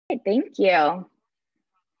Thank you.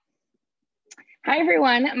 Hi,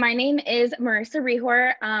 everyone. My name is Marissa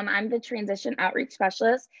Rehor. I'm the Transition Outreach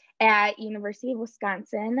Specialist at University of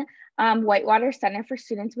Wisconsin, Whitewater Center for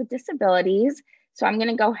Students with Disabilities. So I'm going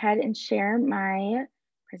to go ahead and share my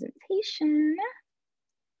presentation.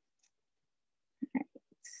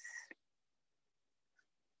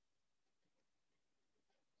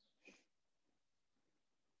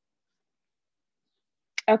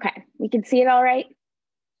 Okay, we can see it all right?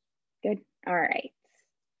 Good. All right.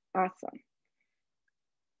 Awesome.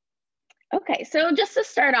 Okay, so just to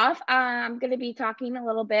start off, I'm going to be talking a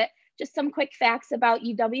little bit, just some quick facts about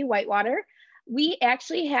UW-Whitewater. We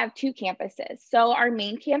actually have two campuses. So our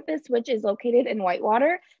main campus, which is located in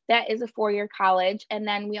Whitewater, that is a four-year college. And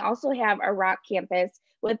then we also have our Rock campus,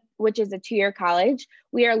 which is a two-year college.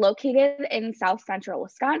 We are located in South Central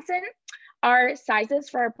Wisconsin. Our sizes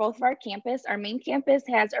for both of our campus, our main campus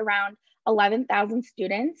has around 11,000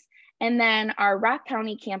 students. And then our Rock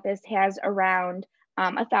County campus has around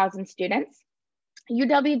 1,000 students.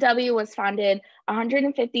 UWW was founded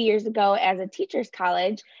 150 years ago as a teacher's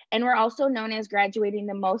college, and we're also known as graduating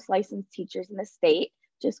the most licensed teachers in the state,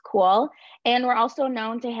 which is cool. And we're also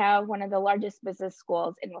known to have one of the largest business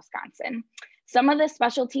schools in Wisconsin. Some of the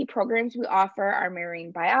specialty programs we offer are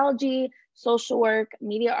marine biology, social work,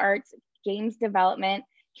 media arts, games development,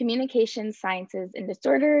 communication sciences and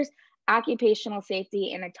disorders, occupational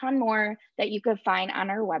safety, and a ton more that you could find on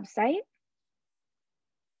our website.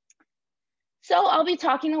 So I'll be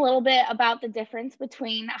talking a little bit about the difference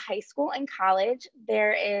between high school and college.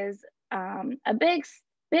 There is a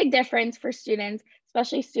big difference for students,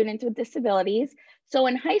 especially students with disabilities. So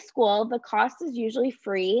in high school, the cost is usually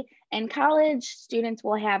free, and college students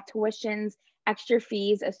will have tuitions, extra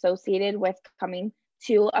fees associated with coming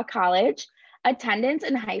to a college. Attendance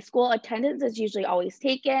in high school, attendance is usually always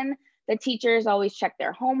taken. The teachers always check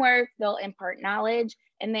their homework, they'll impart knowledge,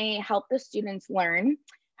 and they help the students learn.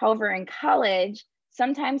 However, in college,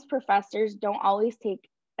 sometimes professors don't always take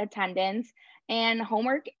attendance and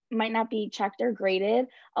homework might not be checked or graded.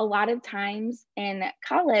 A lot of times in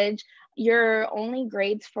college, your only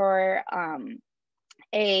grades for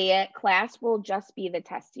a class will just be the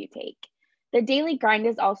test you take. The daily grind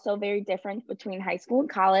is also very different between high school and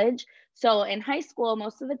college. So in high school,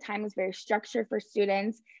 most of the time is very structured for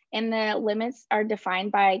students and the limits are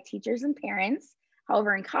defined by teachers and parents.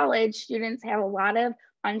 However, in college, students have a lot of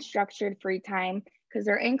unstructured free time because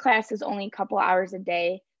they're in classes only a couple hours a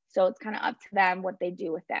day. So it's kind of up to them what they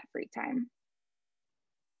do with that free time.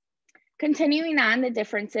 Continuing on, the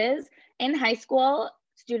differences. In high school,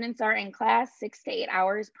 students are in class 6 to 8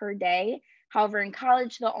 hours per day. However, in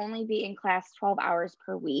college, they'll only be in class 12 hours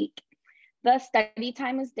per week. The study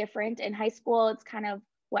time is different. In high school, it's kind of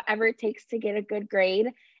whatever it takes to get a good grade.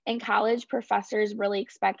 In college, professors really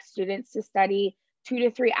expect students to study 2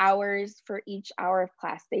 to 3 hours for each hour of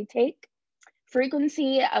class they take.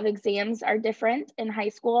 Frequency of exams are different. In high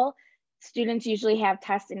school, students usually have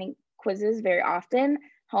tests and quizzes very often.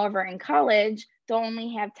 However, in college, they'll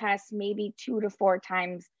only have tests maybe 2 to 4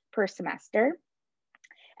 times per semester.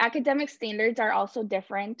 Academic standards are also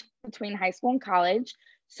different between high school and college.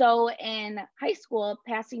 So in high school,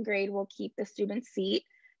 passing grade will keep the student's seat.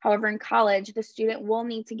 However, in college, the student will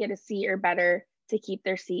need to get a C or better to keep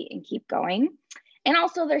their seat and keep going. And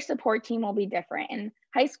also their support team will be different. In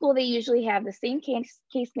high school, they usually have the same case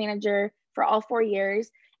manager for all 4 years.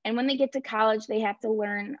 And when they get to college, they have to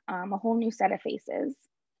learn a whole new set of faces.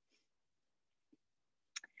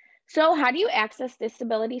 So how do you access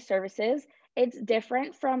disability services? It's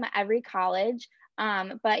different from every college,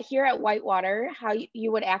 but here at Whitewater, how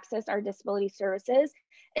you would access our disability services,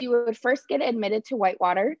 you would first get admitted to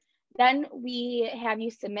Whitewater. Then we have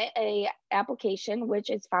you submit an application, which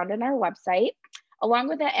is found on our website. Along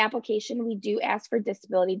with that application, we do ask for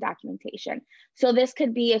disability documentation. So this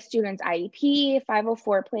could be a student's IEP,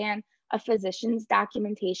 504 plan, a physician's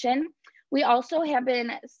documentation. We also have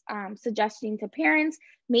been suggesting to parents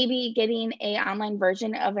maybe getting an online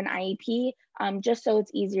version of an IEP just so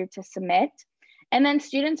it's easier to submit. And then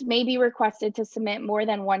students may be requested to submit more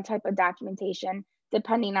than one type of documentation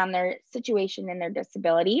depending on their situation and their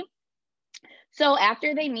disability. So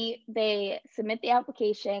after they submit the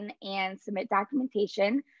application and submit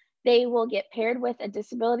documentation, they will get paired with a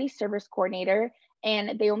disability service coordinator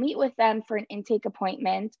and they will meet with them for an intake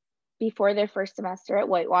appointment before their first semester at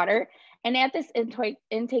Whitewater. And at this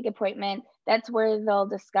intake appointment, that's where they'll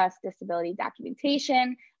discuss disability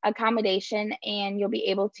documentation, accommodation, and you'll be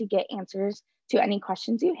able to get answers to any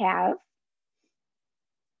questions you have.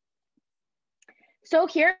 So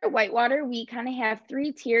here at Whitewater, we kind of have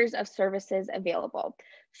 3 tiers of services available.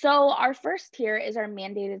 So our first tier is our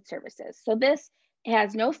mandated services. So this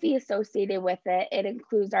has no fee associated with it. It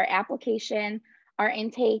includes our application, our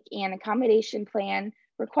intake and accommodation plan,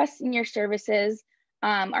 requesting your services,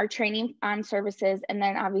 our training on services, and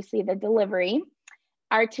then obviously the delivery.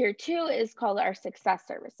 Our tier two is called our success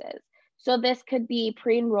services. So this could be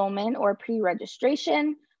pre-enrollment or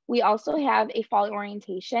pre-registration. We also have a fall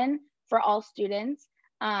orientation for all students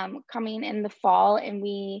coming in the fall, and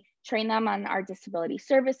we train them on our disability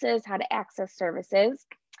services, how to access services.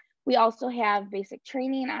 We also have basic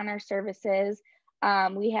training on our services.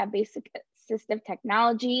 We have basic assistive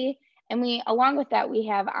technology, and along with that, we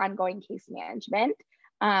have ongoing case management,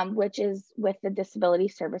 which is with the disability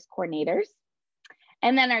service coordinators.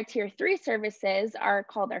 And then our tier three services are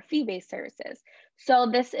called our fee-based services. So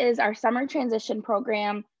this is our summer transition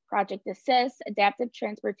program, project assist, adaptive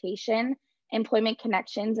transportation, employment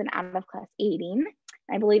connections, and out of class aiding.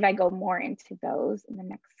 I believe I go more into those in the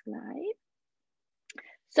next slide.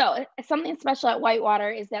 So something special at Whitewater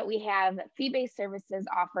is that we have fee-based services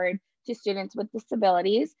offered to students with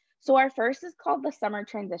disabilities. So our first is called the Summer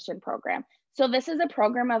Transition Program. So this is a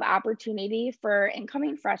program of opportunity for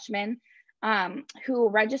incoming freshmen who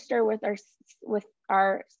register with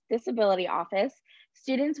our disability office.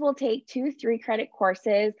 Students will take 2 3-credit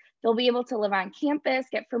courses. They'll be able to live on campus,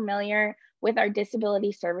 get familiar with our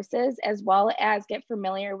disability services, as well as get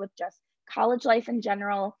familiar with just college life in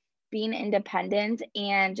general, being independent,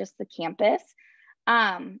 and just the campus.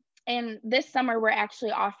 And this summer, we're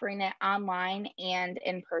actually offering it online and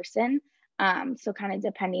in person. So kind of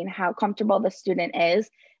depending how comfortable the student is.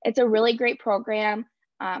 It's a really great program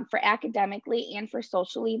for academically and for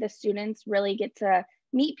socially. The students really get to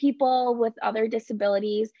meet people with other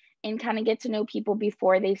disabilities and kind of get to know people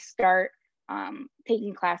before they start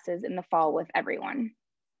taking classes in the fall with everyone.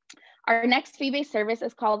 Our next fee-based service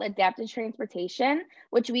is called Adapted Transportation,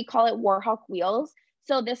 which we call it Warhawk Wheels.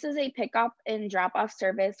 So this is a pickup and drop-off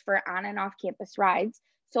service for on and off campus rides.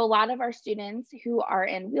 So a lot of our students who are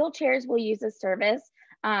in wheelchairs will use this service.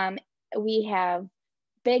 We have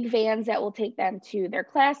big vans that will take them to their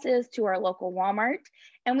classes, to our local Walmart.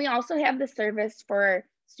 And we also have the service for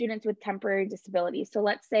students with temporary disabilities. So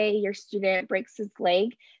let's say your student breaks his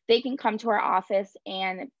leg, they can come to our office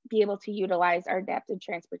and be able to utilize our adapted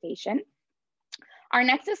transportation. Our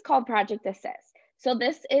next is called Project Assist. So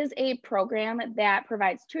this is a program that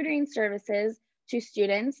provides tutoring services to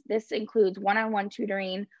students. This includes one-on-one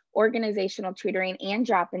tutoring, organizational tutoring, and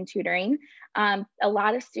drop-in tutoring. A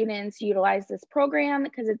lot of students utilize this program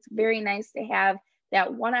because it's very nice to have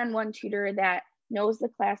that one-on-one tutor that knows the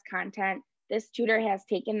class content. This tutor has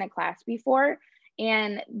taken the class before,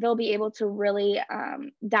 and they'll be able to really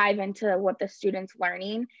dive into what the student's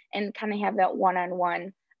learning and kind of have that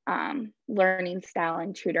one-on-one learning style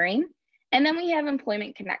and tutoring. And then we have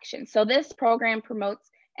employment connections. So this program promotes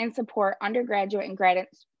and support undergraduate and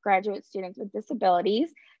graduate students with disabilities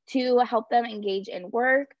to help them engage in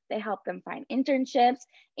work. They help them find internships,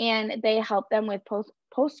 and they help them with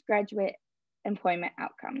postgraduate employment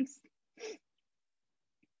outcomes.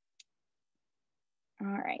 All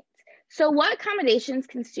right. So what accommodations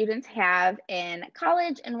can students have in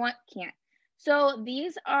college and what can't? So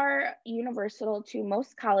these are universal to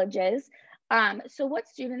most colleges. So what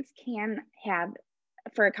students can have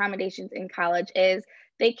for accommodations in college is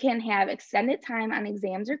they can have extended time on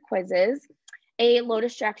exams or quizzes, a low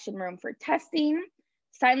distraction room for testing,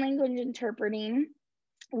 sign language interpreting.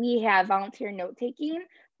 We have volunteer note taking,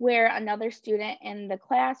 where another student in the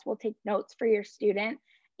class will take notes for your student,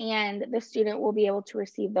 and the student will be able to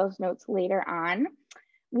receive those notes later on.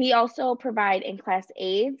 We also provide in-class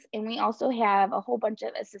aids, and we also have a whole bunch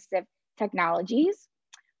of assistive technologies.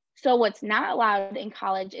 So what's not allowed in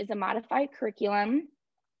college is a modified curriculum,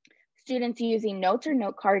 students using notes or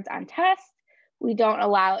note cards on tests. We don't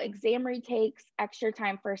allow exam retakes, extra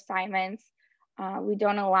time for assignments. We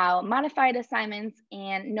don't allow modified assignments,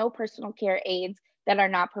 and no personal care aids that are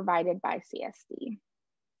not provided by CSD.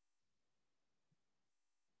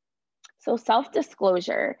 So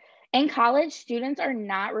self-disclosure. In college, students are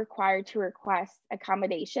not required to request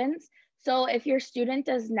accommodations. So if your student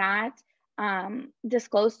does not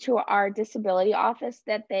disclose to our disability office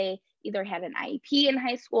that they either had an IEP in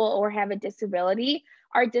high school or have a disability,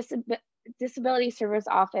 our disability service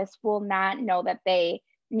office will not know that they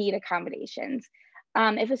need accommodations.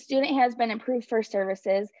 If a student has been approved for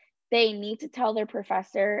services, they need to tell their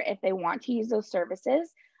professor if they want to use those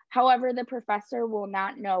services. However, the professor will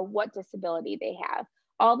not know what disability they have.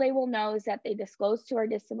 All they will know is that they disclosed to our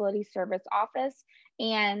disability service office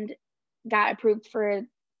and got approved for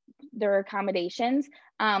their accommodations,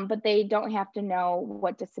 but they don't have to know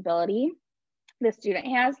what disability. the student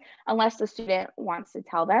has, unless the student wants to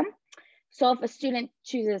tell them. So if a student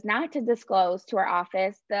chooses not to disclose to our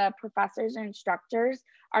office, the professors and instructors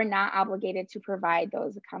are not obligated to provide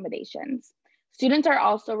those accommodations. Students are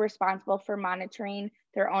also responsible for monitoring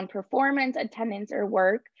their own performance, attendance, or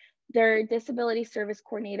work. Their disability service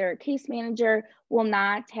coordinator or case manager will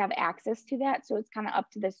not have access to that. So it's kind of up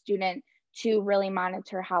to the student to really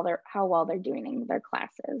monitor how well they're doing in their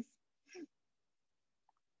classes.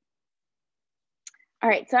 All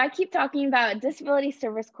right, so I keep talking about disability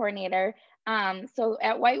service coordinator. So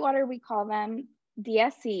at Whitewater, we call them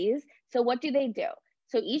DSCs. So what do they do?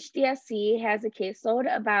 So each DSC has a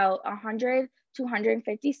caseload about 100 to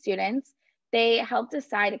 150 students. They help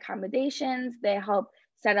decide accommodations. They help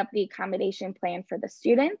set up the accommodation plan for the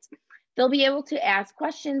students. They'll be able to ask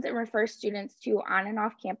questions and refer students to on and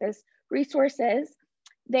off campus resources.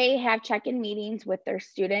 They have check-in meetings with their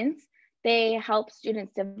students. They help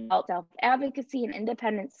students develop self-advocacy and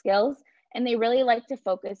independent skills, and they really like to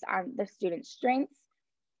focus on the student's strengths.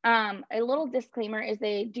 A little disclaimer is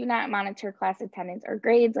they do not monitor class attendance or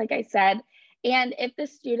grades, like I said, and if the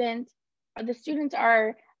students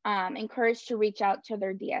are encouraged to reach out to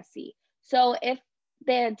their DSC. So if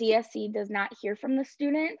the DSC does not hear from the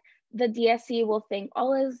student, the DSC will think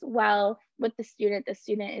all is well with the student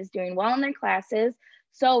is doing well in their classes.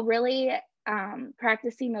 So really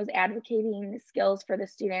practicing those advocating skills for the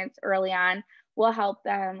students early on will help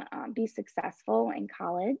them be successful in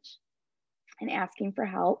college and asking for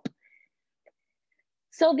help.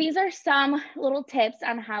 So these are some little tips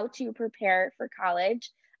on how to prepare for college.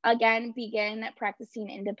 Again, begin practicing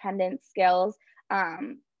independent skills.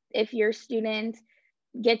 If your student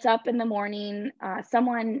gets up in the morning,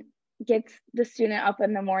 someone gets the student up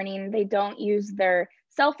in the morning, they don't use their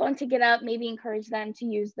cell phone to get up, maybe encourage them to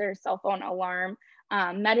use their cell phone alarm.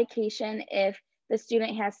 Medication, if the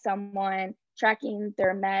student has someone tracking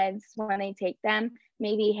their meds when they take them,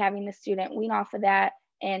 maybe having the student wean off of that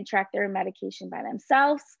and track their medication by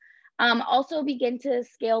themselves. Also begin to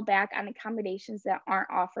scale back on accommodations that aren't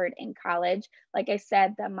offered in college. Like I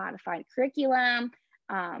said, the modified curriculum,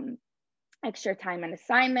 extra time and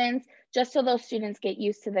assignments, just so those students get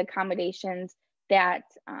used to the accommodations that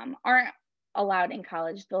aren't allowed in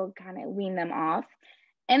college. They'll kind of wean them off.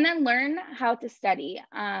 And then learn how to study.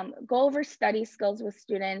 Go over study skills with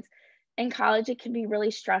students. In college, it can be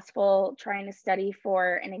really stressful trying to study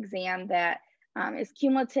for an exam that is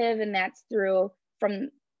cumulative, and that's through from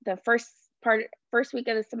the first week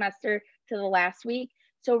of the semester to the last week.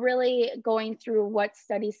 So really going through what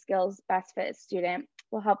study skills best fit a student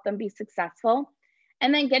will help them be successful.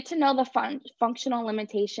 And then get to know the functional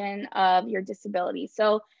limitation of your disability.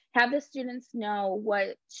 So have the students know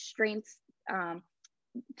what strengths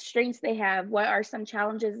they have, what are some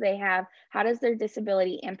challenges they have, how does their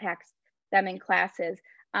disability impact them in classes.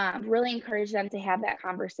 Really encourage them to have that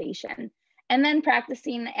conversation. And then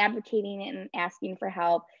practicing advocating and asking for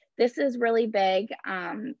help. This is really big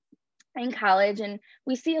in college, and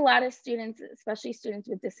we see a lot of students, especially students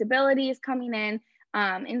with disabilities, coming in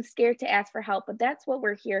and scared to ask for help, but that's what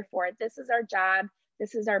we're here for. This is our job.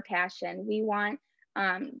 This is our passion. We want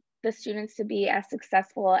the students to be as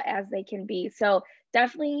successful as they can be. So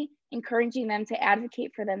definitely encouraging them to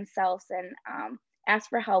advocate for themselves and ask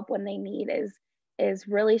for help when they need is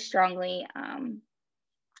really strongly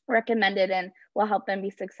recommended and will help them be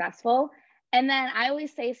successful. And then I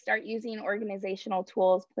always say start using organizational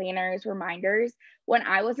tools, planners, reminders. When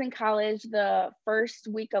I was in college, the first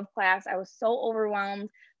week of class, I was so overwhelmed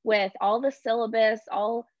with all the syllabus,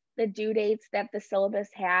 all the due dates that the syllabus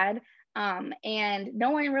had. And no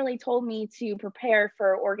one really told me to prepare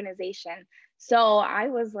for organization. So I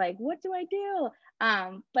was like, what do I do?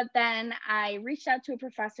 But then I reached out to a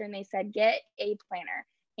professor and they said, get a planner.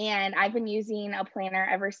 And I've been using a planner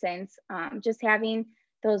ever since. Just having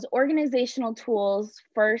those organizational tools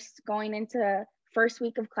first going into first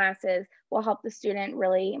week of classes will help the student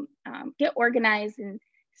really get organized, and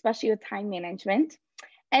especially with time management.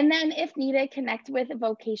 And then if needed, connect with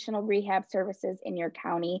vocational rehab services in your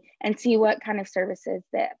county and see what kind of services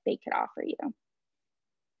that they could offer you.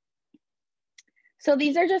 So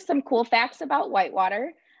these are just some cool facts about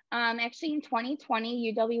Whitewater. Actually in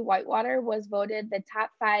 2020, UW-Whitewater was voted the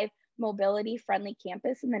top 5 mobility friendly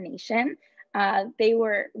campus in the nation. We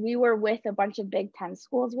were with a bunch of Big Ten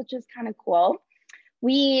schools, which is kind of cool.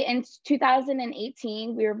 In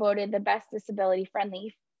 2018, we were voted the best disability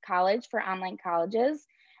friendly college for online colleges.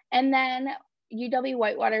 And then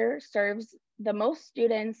UW-Whitewater serves the most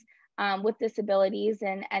students with disabilities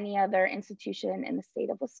than any other institution in the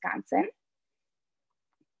state of Wisconsin.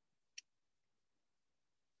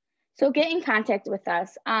 So get in contact with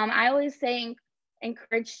us. I always say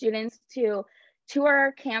encourage students to tour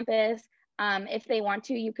our campus. If they want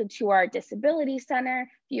to, you could tour our disability center.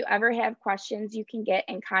 If you ever have questions, you can get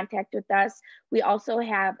in contact with us. We also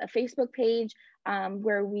have a Facebook page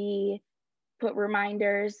where we put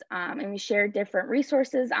reminders and we share different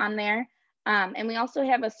resources on there. And we also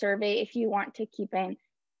have a survey if you want to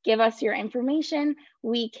give us your information.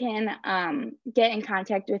 We can get in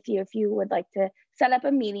contact with you if you would like to set up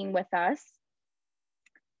a meeting with us.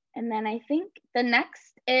 And then I think the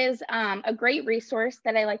next is a great resource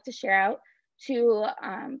that I like to share out to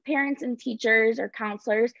parents and teachers or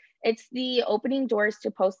counselors. It's the Opening Doors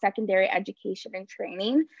to Post-Secondary Education and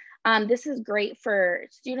Training. This is great for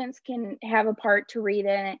students can have a part to read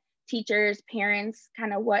in it, teachers, parents,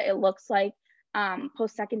 kind of what it looks like,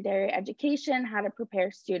 post-secondary education, how to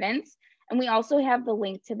prepare students. And we also have the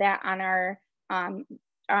link to that on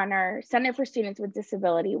our Center for Students with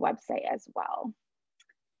Disability website as well.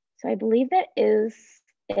 So I believe that is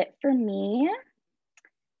it for me.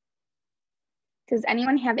 Does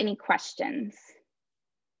anyone have any questions?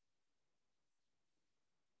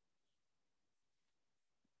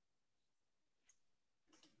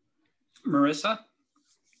 Marissa?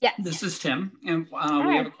 Yes. This is Tim, and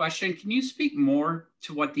we have a question. Can you speak more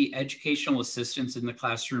to what the educational assistants in the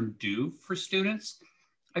classroom do for students?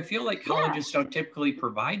 I feel like colleges don't typically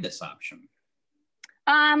provide this option.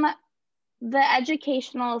 The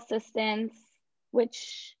educational assistants,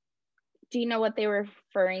 which, do you know what they were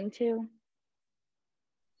referring to?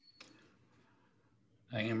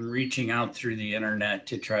 I am reaching out through the internet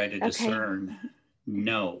to try to discern.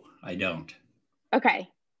 No, I don't. Okay.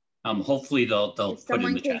 Hopefully they'll put in the chat.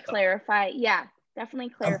 Someone can clarify. Yeah, definitely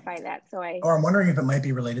clarify that. Or I'm wondering if it might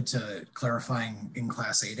be related to clarifying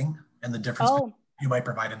in-class aiding and the difference you might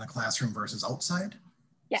provide in the classroom versus outside.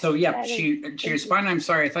 Yes, so yeah, she responded, I'm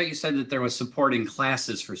sorry, I thought you said that there was support in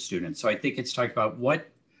classes for students. So I think it's talking about what,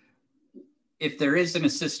 if there is an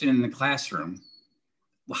assistant in the classroom,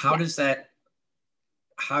 how does that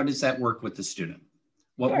work with the student?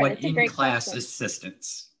 What in-class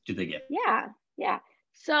assistance do they get? Yeah.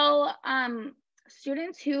 So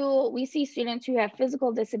we see students who have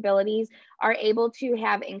physical disabilities are able to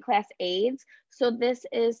have in-class aides. So this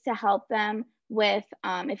is to help them with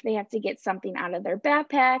if they have to get something out of their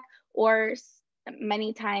backpack, or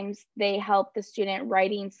many times they help the student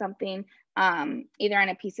writing something either on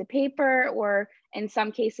a piece of paper, or in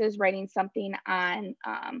some cases writing something on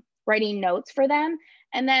writing notes for them.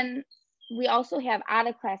 And then we also have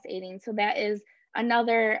out-of-class aiding. So that is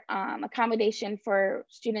another accommodation for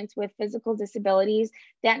students with physical disabilities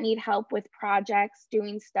that need help with projects,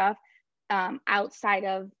 doing stuff outside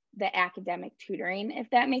of the academic tutoring, if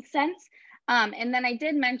that makes sense. And then I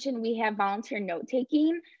did mention we have volunteer note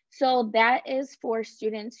taking. So that is for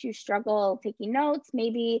students who struggle taking notes.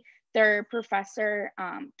 Maybe their professor,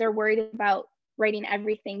 they're worried about writing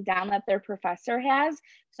everything down that their professor has.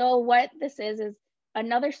 So what this is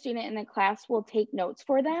another student in the class will take notes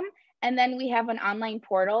for them. And then we have an online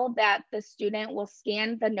portal that the student will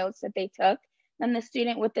scan the notes that they took. Then the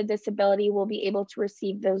student with the disability will be able to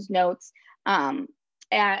receive those notes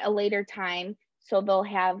at a later time. So they'll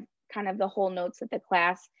have kind of the whole notes that the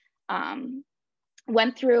class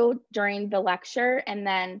went through during the lecture, and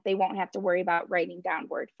then they won't have to worry about writing down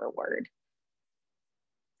word for word,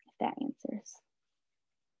 if that answers.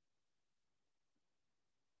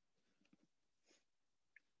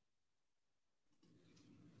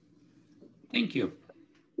 Thank you.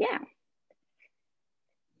 Yeah.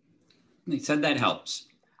 They said that helps.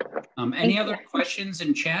 Any other questions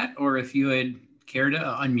in chat, or if you would care to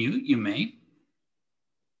unmute, you may.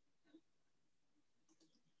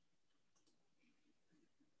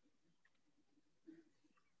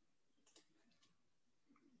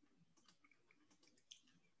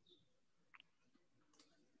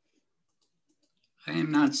 I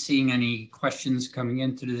am not seeing any questions coming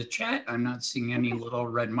into the chat. I'm not seeing any little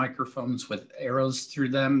red microphones with arrows through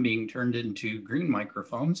them being turned into green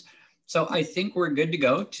microphones. So I think we're good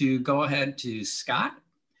to go ahead to Scott.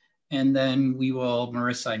 And then we will,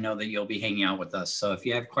 Marissa, I know that you'll be hanging out with us. So if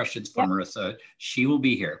you have questions for Marissa, she will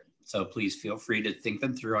be here. So please feel free to think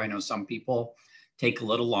them through. I know some people take a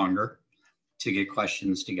little longer to get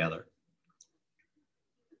questions together.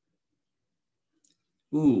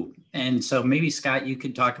 Ooh, and so maybe Scott, you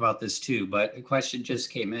could talk about this too, but a question just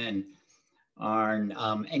came in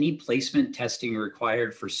on any placement testing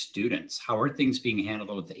required for students? How are things being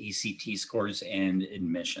handled with the ACT scores and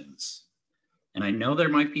admissions? And I know there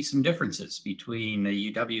might be some differences between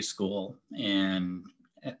a UW school and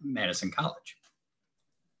Madison College.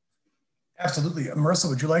 Absolutely. Marissa,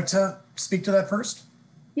 would you like to speak to that first?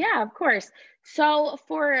 Yeah, of course. So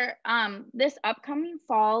for this upcoming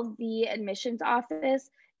fall, the admissions office,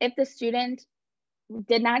 if the student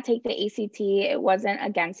did not take the ACT, it wasn't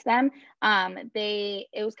against them.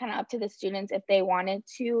 It was kind of up to the students if they wanted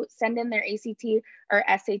to send in their ACT or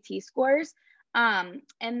SAT scores. And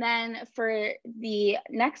then for the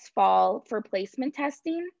next fall for placement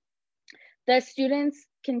testing, the students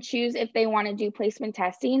can choose if they want to do placement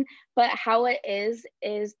testing, but how it is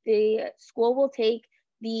the school will take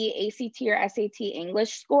the ACT or SAT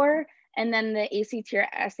English score and then the ACT or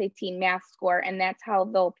SAT math score, and that's how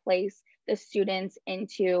they'll place the students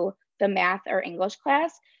into the math or English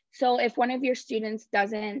class. So if one of your students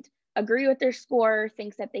doesn't agree with their score,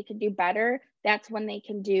 thinks that they could do better, that's when they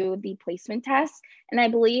can do the placement test. And I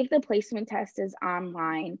believe the placement test is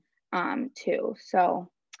online too. So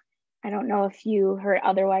I don't know if you heard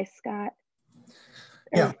otherwise, Scott,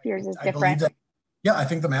 or Yeah, if yours is I different. believe that. Yeah, I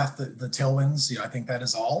think the math, the tailwinds, I think that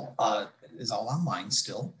is all online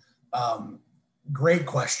still. Great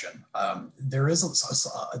question. There is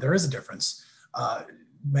a difference.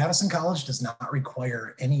 Madison College does not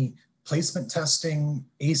require any placement testing,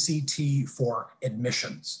 ACT for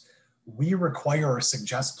admissions. We require or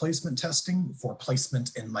suggest placement testing for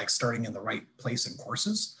placement in starting in the right place in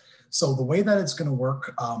courses. So the way that it's going to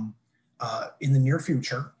work in the near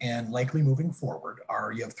future and likely moving forward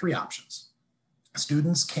you have three options.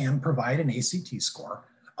 Students can provide an ACT score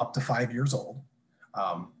up to 5 years old.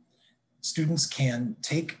 Students can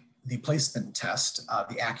take the placement test,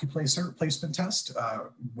 the AccuPlacer placement test,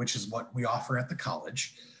 which is what we offer at the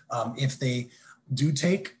college. If they do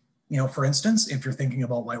take, for instance, if you're thinking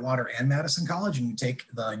about Whitewater and Madison College and you take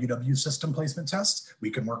the UW system placement test, we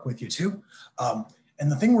can work with you too.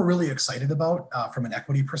 And the thing we're really excited about from an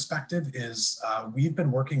equity perspective is we've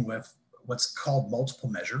been working with what's called multiple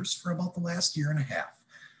measures for about the last year and a half.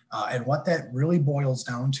 And what that really boils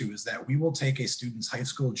down to is that we will take a student's high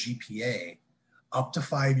school GPA up to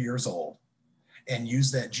 5 years old and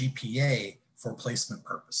use that GPA for placement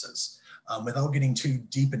purposes. Without getting too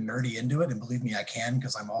deep and nerdy into it, and believe me, I can,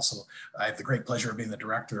 because I have the great pleasure of being the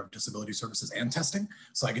director of disability services and testing.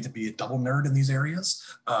 So I get to be a double nerd in these areas,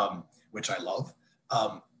 which I love.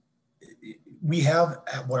 We have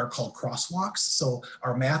what are called crosswalks. So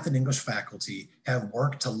our math and English faculty have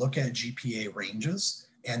worked to look at GPA ranges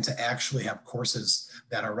and to actually have courses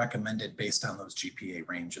that are recommended based on those GPA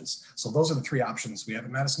ranges. So those are the three options we have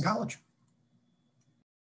at Madison College.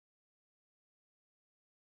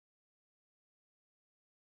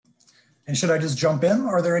 And should I just jump in,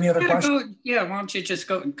 or are there any other questions? Why don't you just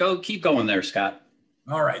keep going there, Scott.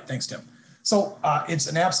 All right, thanks, Tim. So it's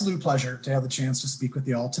an absolute pleasure to have the chance to speak with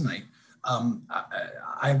you all tonight.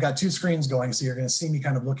 I've got two screens going, so you're going to see me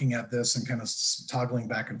kind of looking at this and kind of toggling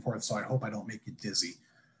back and forth, so I hope I don't make you dizzy.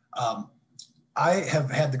 I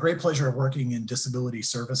have had the great pleasure of working in disability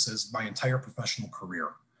services my entire professional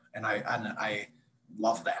career, and I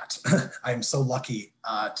love that. I'm so lucky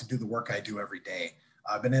to do the work I do every day.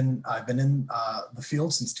 I've been in the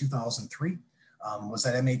field since 2003. Was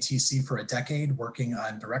at MATC for a decade, working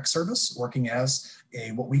on direct service, working as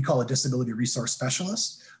what we call a disability resource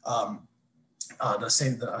specialist.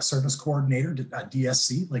 The service coordinator,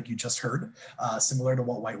 DSC, like you just heard, similar to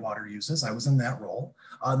what Whitewater uses. I was in that role.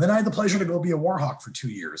 Then I had the pleasure to go be a Warhawk for 2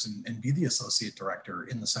 years and be the associate director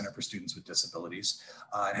in the Center for Students with Disabilities.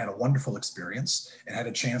 And had a wonderful experience and had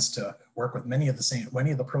a chance to work with many of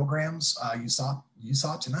the programs you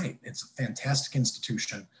saw tonight. It's a fantastic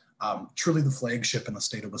institution, truly the flagship in the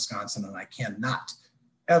state of Wisconsin, and I cannot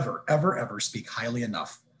ever speak highly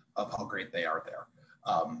enough of how great they are there.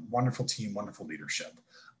 Wonderful team, wonderful leadership.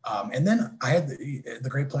 And then I had the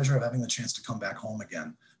great pleasure of having the chance to come back home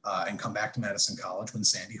again and come back to Madison College when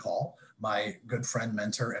Sandy Hall, my good friend,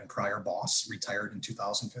 mentor, and prior boss, retired in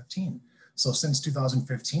 2015. So since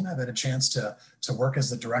 2015, I've had a chance to work as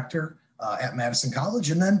the director at Madison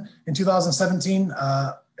College. And then in 2017,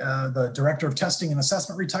 the director of testing and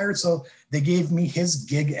assessment retired. So they gave me his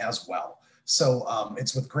gig as well. So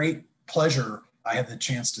it's with great pleasure I had the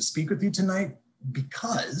chance to speak with you tonight,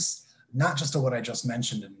 because not just of what I just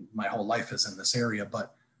mentioned, and my whole life is in this area,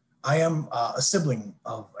 but I am a sibling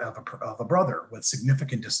of a brother with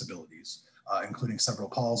significant disabilities, including cerebral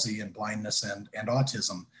palsy and blindness and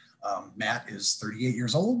autism. Matt is 38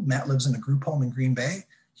 years old. Matt lives in a group home in Green Bay.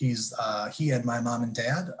 He and my mom and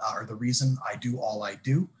dad are the reason I do all I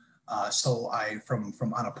do. So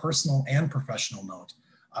from on a personal and professional note,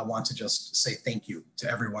 I want to just say thank you to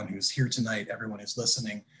everyone who's here tonight, everyone who's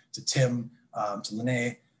listening, to Tim, to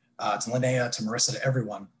Linnea, to Marissa, to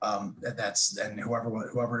everyone and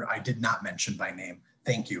whoever I did not mention by name.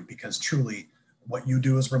 Thank you, because truly what you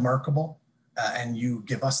do is remarkable. and you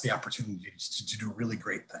give us the opportunity to do really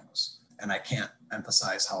great things. And I can't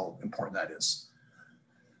emphasize how important that is.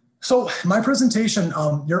 So my presentation,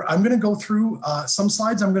 I'm going to go through some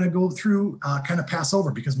slides. I'm going to go through, kind of pass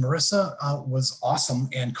over, because Marissa was awesome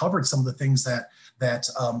and covered some of the things that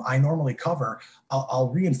I normally cover. I'll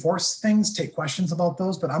reinforce things, take questions about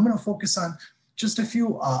those, but I'm going to focus on just a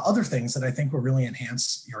few other things that I think will really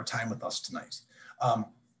enhance your time with us tonight.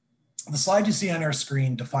 The slide you see on our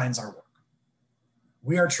screen defines our work.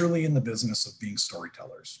 We are truly in the business of being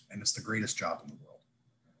storytellers, and it's the greatest job in the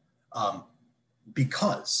world.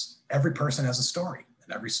 Because every person has a story,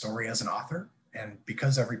 and every story has an author, and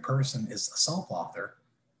because every person is a self-author,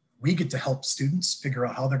 we get to help students figure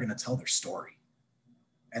out how they're going to tell their story.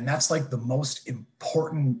 And that's like the most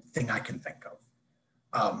important thing I can think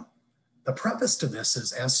of. The preface to this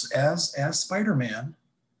is, as Spider-Man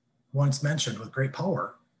once mentioned, with great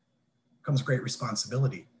power comes great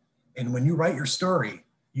responsibility. And when you write your story,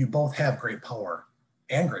 you both have great power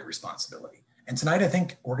and great responsibility. And tonight, I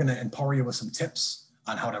think we're going to empower you with some tips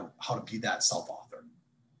on how to be that self-author.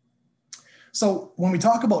 So when we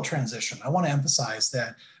talk about transition, I want to emphasize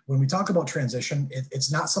that when we talk about transition,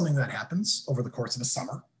 it's not something that happens over the course of a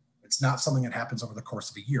summer. It's not something that happens over the course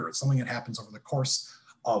of a year. It's something that happens over the course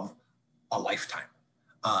of a lifetime.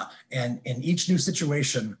 And in each new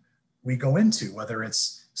situation we go into, whether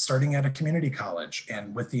it's starting at a community college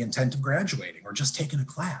and with the intent of graduating, or just taking a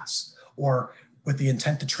class, or with the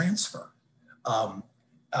intent to transfer,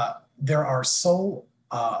 there are so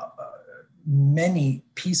many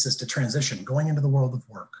pieces to transition going into the world of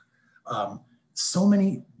work. So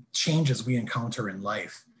many changes we encounter in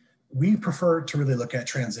life. We prefer to really look at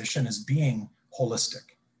transition as being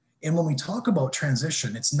holistic. And when we talk about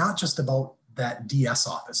transition, it's not just about that DS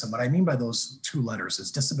office. And what I mean by those two letters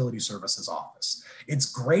is Disability Services Office. It's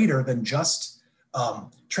greater than just,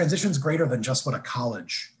 transition's greater than just what a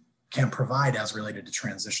college can provide as related to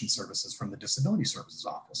transition services from the Disability Services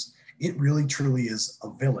Office. It really truly is a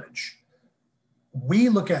village. We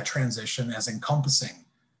look at transition as encompassing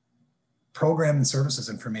program and services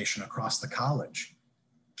information across the college,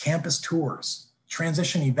 campus tours,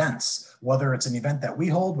 transition events, whether it's an event that we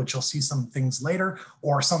hold, which you'll see some things later,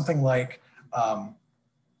 or something like, like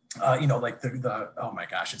oh my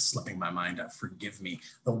gosh, it's slipping my mind, forgive me.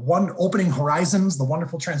 The one Opening Horizons, the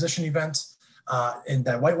wonderful transition event and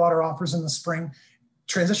that Whitewater offers in the spring.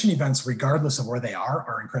 Transition events, regardless of where they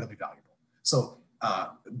are incredibly valuable. So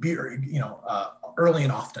early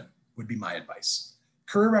and often would be my advice.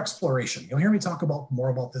 Career exploration. You'll hear me talk more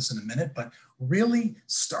about this in a minute, but really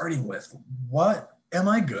starting with, what am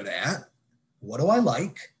I good at? What do I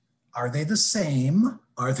like? Are they the same?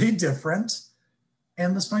 Are they different?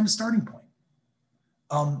 And let's find a starting point.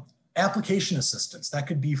 Application assistance. That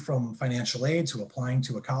could be from financial aid to applying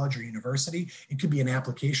to a college or university. It could be an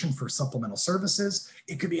application for supplemental services.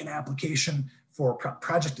 It could be an application for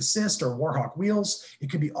Project Assist or Warhawk Wheels. It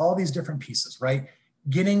could be all these different pieces, right?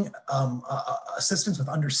 Getting assistance with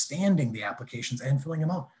understanding the applications and filling them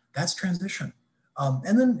out. That's transition.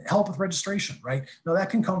 And then help with registration, right? Now that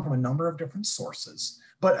can come from a number of different sources.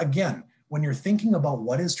 But again, when you're thinking about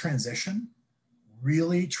what is transition,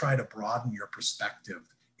 really try to broaden your perspective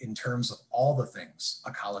in terms of all the things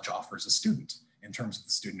a college offers a student in terms of the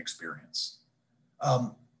student experience.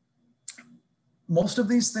 Most of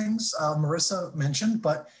these things Marissa mentioned,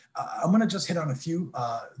 but I'm going to just hit on a few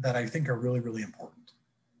that I think are really, really important.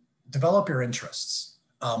 Develop your interests.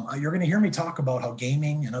 You're going to hear me talk about how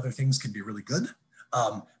gaming and other things can be really good,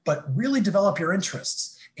 but really develop your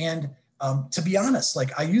interests. And to be honest,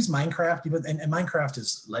 like I use Minecraft, and Minecraft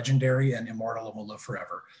is legendary and immortal and will live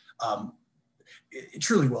forever. It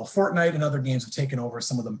truly will. Fortnite and other games have taken over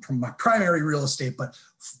some of them from my primary real estate,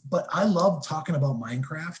 but I love talking about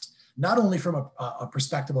Minecraft, not only from a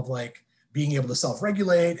perspective of like being able to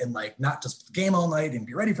self-regulate and like not just game all night and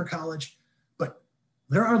be ready for college, but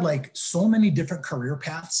there are like so many different career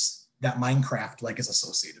paths that Minecraft like is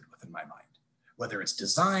associated with in my mind, whether it's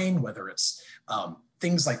design, whether it's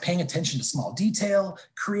things like paying attention to small detail,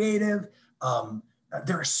 creative.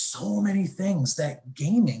 There are so many things that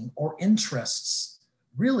gaming or interests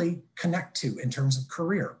really connect to in terms of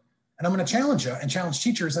career. And I'm going to challenge you and challenge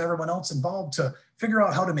teachers and everyone else involved to figure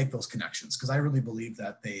out how to make those connections, because I really believe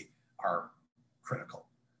that they are critical.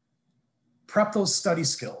 Prep those study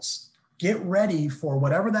skills. Get ready for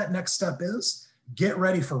whatever that next step is. Get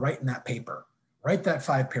ready for writing that paper. Write that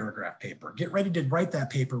 5-paragraph paper. Get ready to write that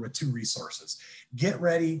paper with 2 resources. Get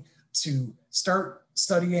ready to start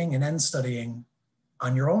studying and end studying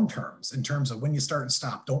on your own terms, in terms of when you start and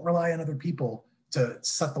stop. Don't rely on other people to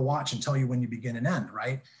set the watch and tell you when you begin and end,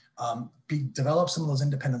 right? Develop some of those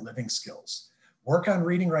independent living skills. Work on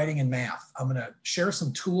reading, writing, and math. I'm gonna share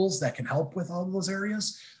some tools that can help with all of those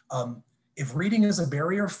areas. If reading is a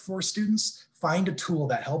barrier for students, find a tool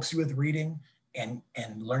that helps you with reading and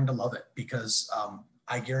learn to love it, because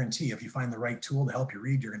I guarantee if you find the right tool to help you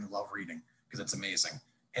read, you're gonna love reading because it's amazing.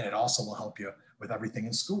 And it also will help you with everything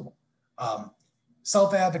in school.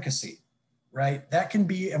 Self-advocacy, right? That can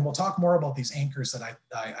be, and we'll talk more about these anchors that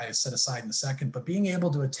I set aside in a second, but being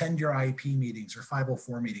able to attend your IEP meetings or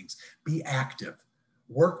 504 meetings, be active,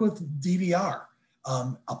 work with DVR,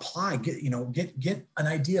 apply, get an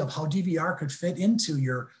idea of how DVR could fit into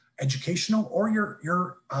your educational or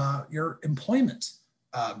your employment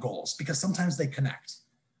goals, because sometimes they connect.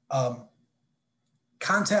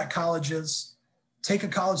 Contact colleges, take a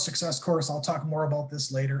college success course. I'll talk more about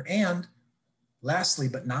this later. And lastly,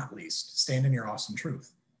 but not least, stand in your awesome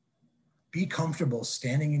truth. Be comfortable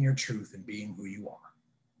standing in your truth and being who you are,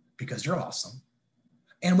 because you're awesome.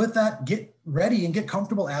 And with that, get ready and get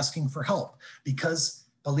comfortable asking for help, because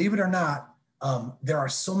believe it or not, there are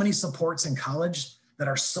so many supports in college that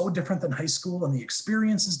are so different than high school, and the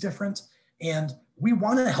experience is different. And we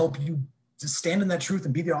want to help you to stand in that truth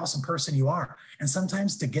and be the awesome person you are. And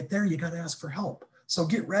sometimes to get there, you got to ask for help. So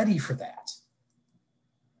get ready for that.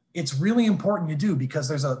 It's really important you do, because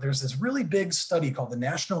there's this really big study called the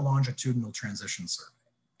National Longitudinal Transition Survey,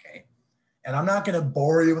 okay? And I'm not gonna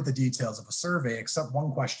bore you with the details of a survey except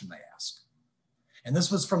one question they ask. And this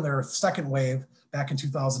was from their second wave back in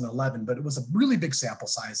 2011, but it was a really big sample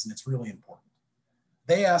size and it's really important.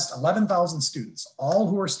 They asked 11,000 students, all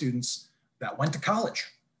who are students that went to college.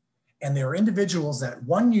 And they were individuals that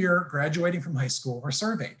 1 year graduating from high school were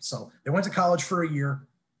surveyed. So they went to college for a year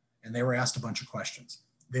and they were asked a bunch of questions.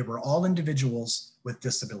 They were all individuals with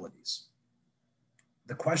disabilities.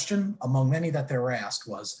 The question among many that they were asked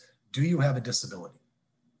was, do you have a disability?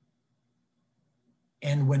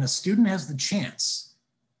 And when a student has the chance,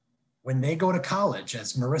 when they go to college,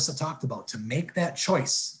 as Marissa talked about, to make that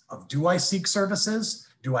choice of, do I seek services?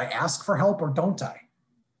 Do I ask for help or don't I?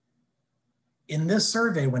 In this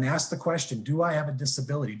survey, when asked the question, do I have a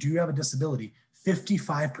disability? Do you have a disability?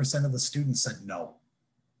 55% of the students said, no,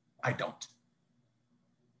 I don't.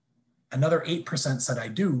 Another 8% said I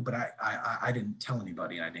do, but I didn't tell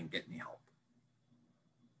anybody and I didn't get any help.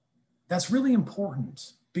 That's really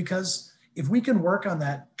important, because if we can work on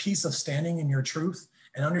that piece of standing in your truth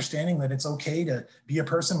and understanding that it's okay to be a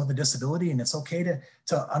person with a disability, and it's okay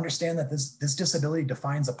to understand that this disability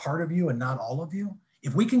defines a part of you and not all of you,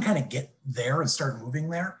 if we can kind of get there and start moving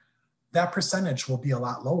there, that percentage will be a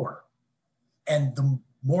lot lower. And the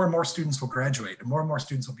more and more students will graduate, and more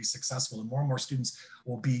students will be successful, and more students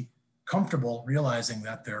will be comfortable realizing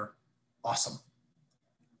that they're awesome.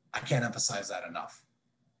 I can't emphasize that enough.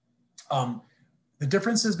 The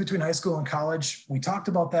differences between high school and college, we talked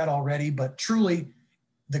about that already, but truly,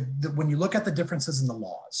 when you look at the differences in the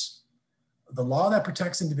laws, the law that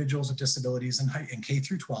protects individuals with disabilities in K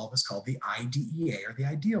through 12 is called the IDEA, or the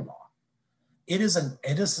IDEA law. It is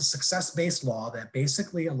a success-based law that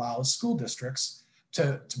basically allows school districts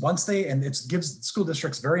to once they, and it gives school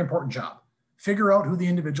districts a very important job, figure out who the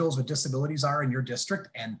individuals with disabilities are in your district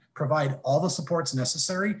and provide all the supports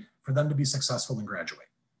necessary for them to be successful and graduate.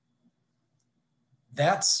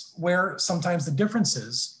 That's where sometimes the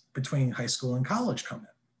differences between high school and college come in.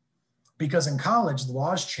 Because in college, the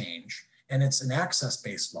laws change, and it's an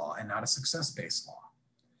access-based law and not a success-based law.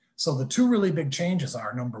 So the two really big changes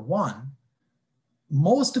are, number one,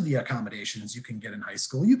 most of the accommodations you can get in high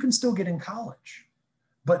school, you can still get in college.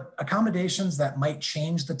 But accommodations that might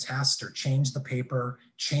change the test or change the paper,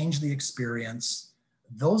 change the experience,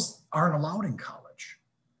 those aren't allowed in college.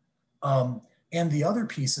 And the other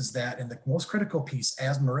piece is that, and the most critical piece,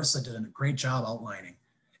 as Marissa did a great job outlining,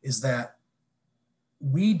 is that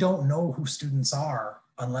we don't know who students are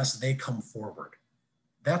unless they come forward.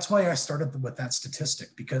 That's why I started with that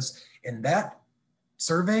statistic, because in that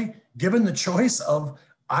survey, given the choice of,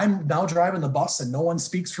 I'm now driving the bus and no one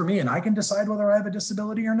speaks for me and I can decide whether I have a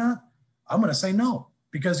disability or not, I'm going to say no,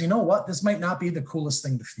 because you know what? This might not be the coolest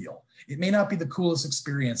thing to feel. It may not be the coolest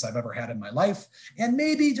experience I've ever had in my life. And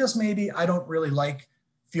maybe, just maybe, I don't really like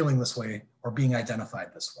feeling this way or being identified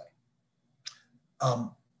this way.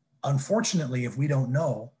 Unfortunately, if we don't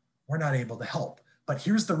know, we're not able to help. But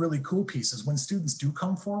here's the really cool piece is when students do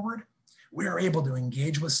come forward, we are able to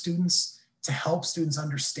engage with students to help students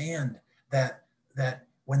understand that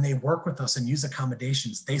when they work with us and use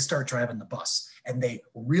accommodations, they start driving the bus and they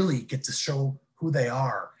really get to show who they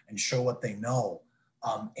are and show what they know.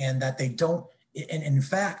 And that they don't, and in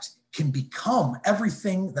fact, can become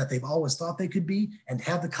everything that they've always thought they could be and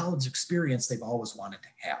have the college experience they've always wanted to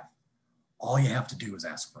have. All you have to do is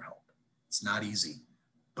ask for help. It's not easy,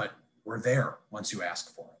 but we're there once you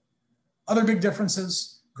ask for it. Other big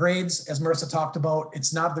differences, grades, as Marissa talked about,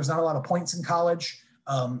 there's not a lot of points in college.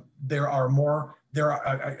 There are,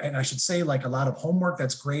 and I should say, like a lot of homework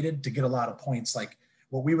that's graded to get a lot of points, like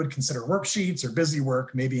what we would consider worksheets or busy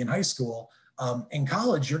work, maybe in high school. In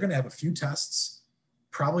college, you're gonna have a few tests,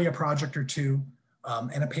 probably a project or two,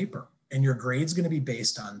 and a paper. And your grade's gonna be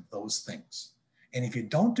based on those things. And if you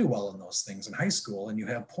don't do well in those things in high school and you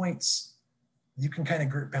have points, you can kind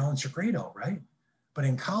of balance your grade out, right? But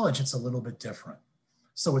in college, it's a little bit different.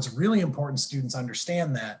 So it's really important students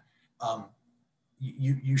understand that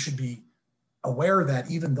you should be aware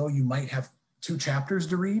that even though you might have 2 chapters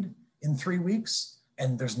to read in 3 weeks,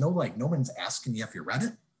 and there's no one's asking you if you read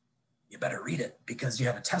it, you better read it because you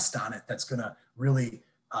have a test on it that's gonna really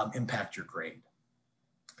impact your grade.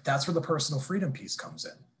 But that's where the personal freedom piece comes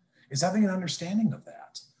in, is having an understanding of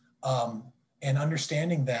that and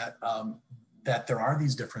understanding that, that there are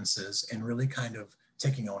these differences and really kind of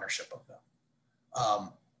taking ownership of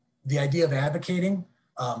them. The idea of advocating,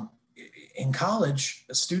 in college,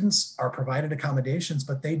 students are provided accommodations,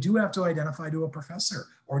 but they do have to identify to a professor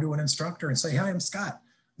or to an instructor and say, hi, I'm Scott.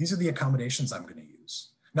 These are the accommodations I'm gonna use.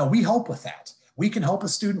 Now we help with that. We can help a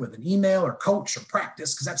student with an email or coach or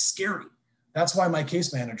practice because that's scary. That's why my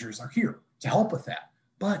case managers are here to help with that.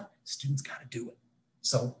 But students gotta do it.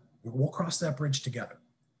 So we'll cross that bridge together.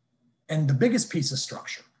 And the biggest piece is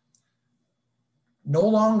structure. No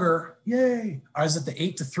longer, yay, is it the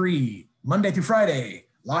 8 to 3, Monday through Friday,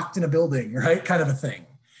 locked in a building, right? Kind of a thing.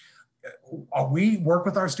 We work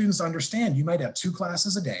with our students to understand you might have 2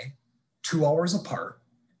 classes a day, 2 hours apart,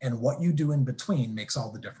 and what you do in between makes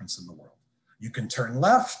all the difference in the world. You can turn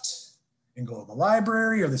left and go to the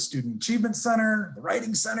library or the Student Achievement Center, the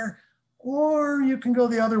Writing Center, or you can go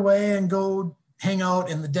the other way and go hang out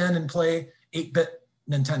in the den and play 8-bit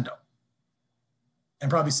Nintendo and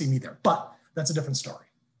probably see me there. But that's a different story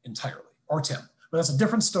entirely, or Tim, but that's a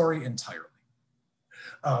different story entirely.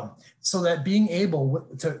 So that being able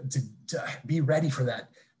to be ready for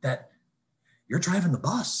that you're driving the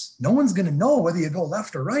bus. No one's gonna know whether you go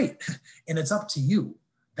left or right, and it's up to you.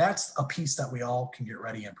 That's a piece that we all can get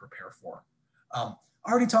ready and prepare for. I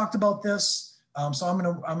already talked about this, so I'm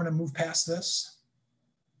gonna move past this.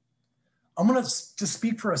 I'm gonna just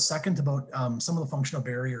speak for a second about some of the functional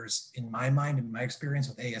barriers in my mind and my experience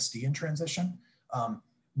with ASD in transition.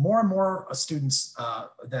 More and more students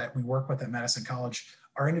that we work with at Madison College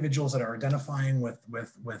are individuals that are identifying with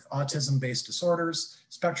autism-based disorders,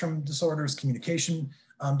 spectrum disorders, communication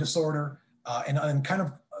disorder, and kind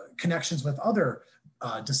of connections with other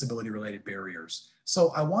disability-related barriers.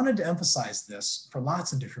 So I wanted to emphasize this for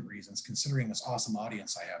lots of different reasons, considering this awesome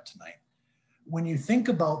audience I have tonight. When you think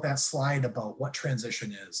about that slide about what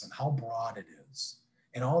transition is and how broad it is,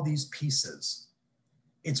 and all these pieces,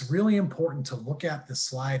 it's really important to look at this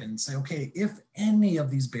slide and say, okay, if any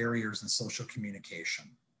of these barriers in social communication,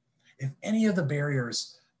 if any of the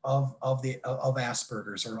barriers of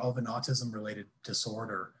Asperger's or of an autism-related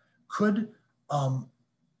disorder could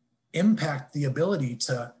impact the ability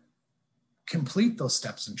to complete those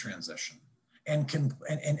steps in transition, and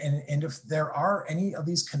if there are any of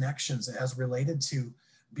these connections as related to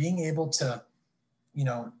being able to,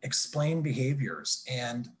 explain behaviors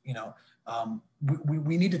and,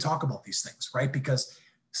 we need to talk about these things, right? Because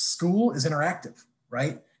school is interactive,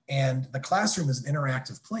 right? And the classroom is an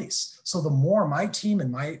interactive place. So the more my team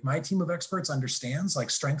and my team of experts understands like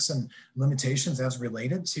strengths and limitations as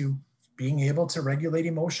related to being able to regulate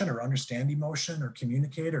emotion or understand emotion or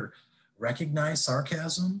communicate or recognize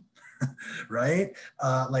sarcasm, right?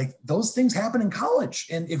 Like those things happen in college.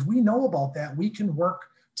 And if we know about that, we can work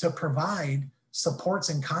to provide supports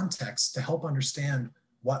and context to help understand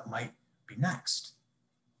what might be next.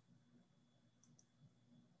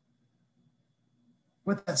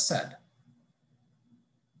 With that said,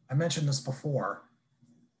 I mentioned this before.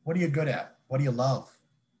 What are you good at? What do you love?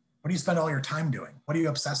 What do you spend all your time doing? What are you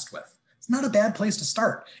obsessed with? It's not a bad place to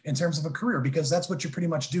start in terms of a career, because that's what you pretty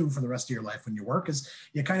much do for the rest of your life when you work, is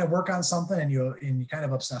you kind of work on something and you kind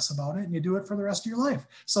of obsess about it and you do it for the rest of your life.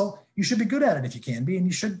 So you should be good at it if you can be, and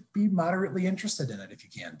you should be moderately interested in it if you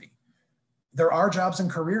can be. There are jobs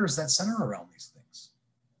and careers that center around these things.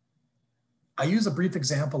 I use a brief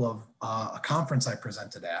example of a conference I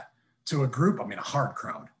presented at to a group, a hard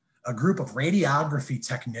crowd, a group of radiography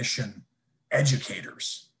technician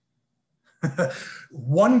educators.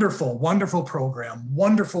 Wonderful, wonderful program,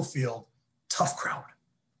 wonderful field, tough crowd.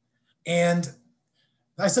 And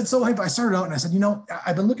I said, so I started out and I said,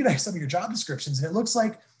 I've been looking at some of your job descriptions and it looks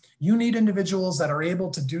like you need individuals that are able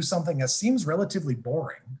to do something that seems relatively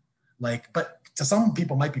boring, but to some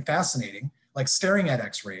people might be fascinating, like staring at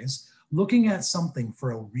x-rays, looking at something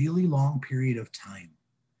for a really long period of time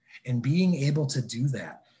and being able to do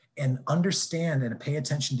that and understand and pay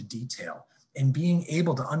attention to detail and being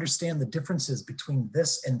able to understand the differences between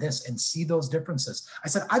this and see those differences. I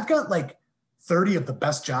said, I've got like 30 of the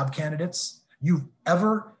best job candidates you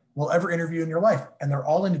will ever interview in your life. And they're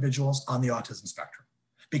all individuals on the autism spectrum,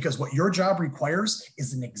 because what your job requires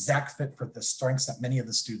is an exact fit for the strengths that many of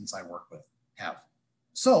the students I work with have.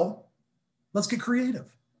 So let's get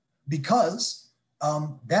creative, because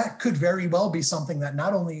that could very well be something that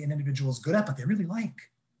not only an individual is good at, but they really like.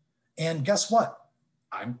 And guess what?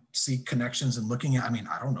 I see connections and looking at,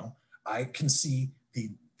 I don't know, I can see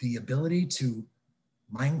the ability to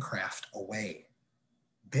Minecraft away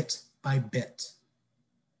bit by bit,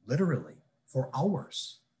 literally for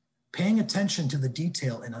hours, paying attention to the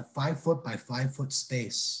detail in a 5 foot by 5 foot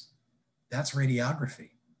space. That's radiography.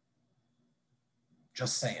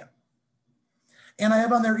 Just saying. And I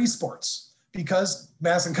have on there esports, because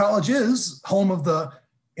Madison College is home of the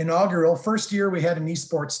inaugural first year we had an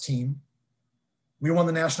esports team. We won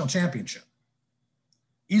the national championship.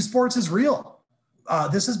 Esports is real.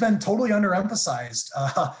 This has been totally underemphasized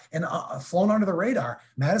and flown under the radar.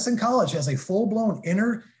 Madison College has a full-blown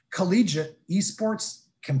intercollegiate esports,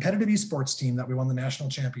 competitive esports team that we won the national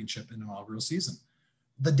championship in the inaugural season.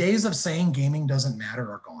 The days of saying gaming doesn't matter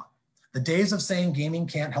are gone. The days of saying gaming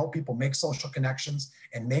can't help people make social connections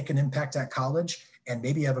and make an impact at college and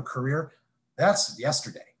maybe have a career, that's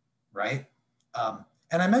yesterday, right?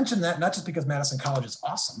 And I mentioned that not just because Madison College is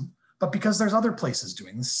awesome, but because there's other places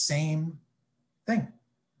doing the same thing,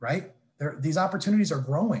 right? These opportunities are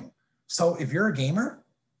growing. So if you're a gamer,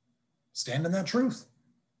 stand in that truth.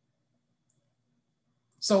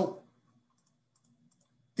 So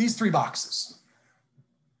these 3 boxes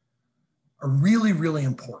are really, really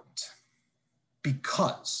important,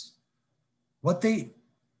 because what they,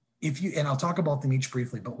 and I'll talk about them each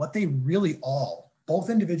briefly, but what they really all, both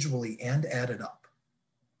individually and added up,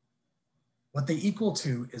 what they equal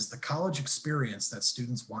to is the college experience that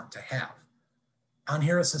students want to have. On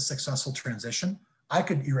here it says successful transition. I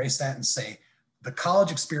could erase that and say the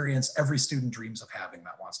college experience every student dreams of having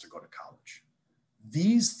that wants to go to college.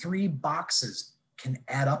 These 3 boxes can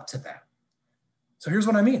add up to that. So here's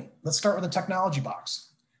what I mean. Let's start with the technology box.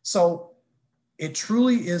 So it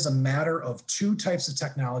truly is a matter of 2 types of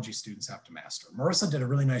technology students have to master. Marissa did a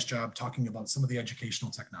really nice job talking about some of the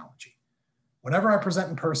educational technology. Whenever I present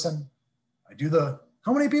in person, I do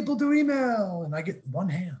how many people do email? And I get 1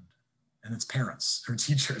 hand, and it's parents or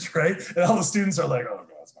teachers, right? And all the students are like, oh, God,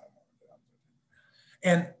 that's my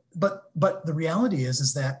mom. But the reality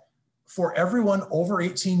is that for everyone over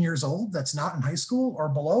 18 years old that's not in high school or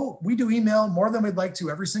below, we do email more than we'd like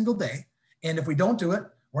to every single day. And if we don't do it,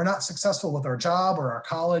 we're not successful with our job or our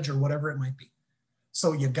college or whatever it might be.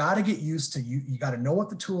 So you got to get used to, you got to know what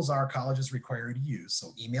the tools are colleges require you to use.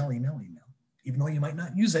 So email. Even though you might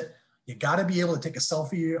not use it, you got to be able to take a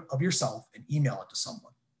selfie of yourself and email it to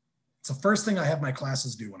someone. It's the first thing I have my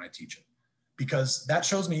classes do when I teach it, because that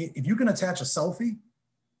shows me if you can attach a selfie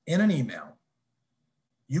in an email,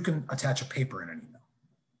 you can attach a paper in an email.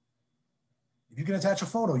 If you can attach a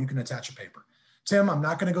photo, you can attach a paper. Tim, I'm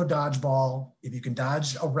not going to go dodgeball. If you can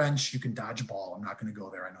dodge a wrench, you can dodge a ball. I'm not going to go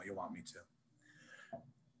there. I know you want me to.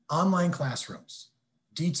 Online classrooms,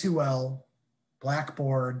 D2L,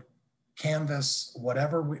 Blackboard, Canvas,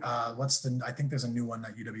 whatever. I think there's a new one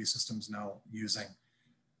that UW Systems now using.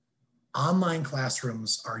 Online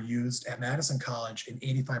classrooms are used at Madison College in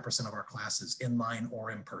 85% of our classes, in line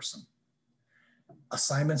or in person.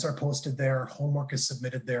 Assignments are posted there, homework is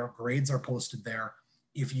submitted there, grades are posted there.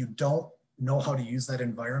 If you don't know how to use that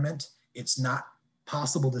environment, it's not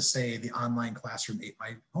possible to say the online classroom ate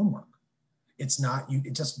my homework. It's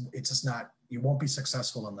just not, you won't be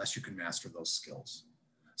successful unless you can master those skills.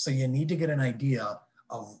 So you need to get an idea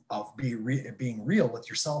of being real with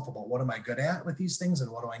yourself about what am I good at with these things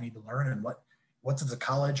and what do I need to learn, and what does the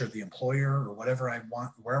college or the employer or whatever I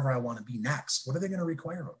want, wherever I want to be next, what are they going to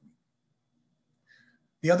require of me?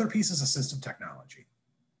 The other piece is assistive technology.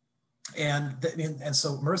 And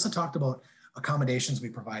so Marissa talked about accommodations we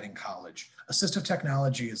provide in college. Assistive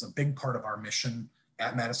technology is a big part of our mission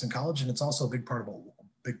at Madison College, and it's also a big part of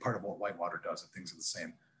what Whitewater does, if things are the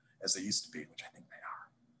same as they used to be, which I think they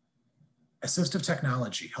are. Assistive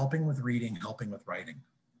technology, helping with reading, helping with writing.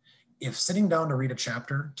 If sitting down to read a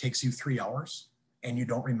chapter takes you 3 hours and you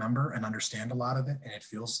don't remember and understand a lot of it and it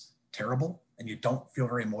feels terrible and you don't feel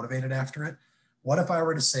very motivated after it, What if I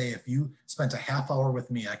were to say, if you spent a half hour with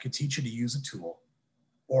me, I could teach you to use a tool,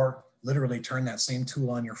 or literally turn that same tool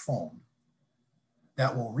on your phone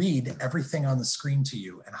that will read everything on the screen to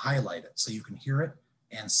you and highlight it so you can hear it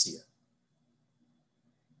and see it.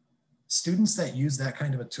 Students that use that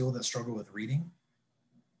kind of a tool that struggle with reading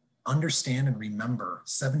understand and remember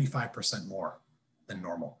 75% more than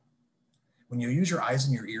normal. When you use your eyes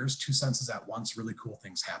and your ears, 2 senses at once, really cool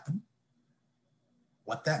things happen.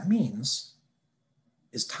 What that means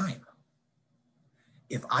is time.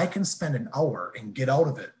 If I can spend an hour and get out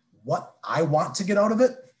of it what I want to get out of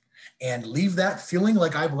it and leave that feeling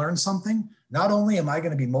like I've learned something, not only am I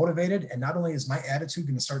going to be motivated, and not only is my attitude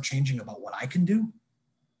going to start changing about what I can do,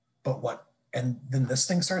 but and then this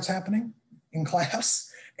thing starts happening in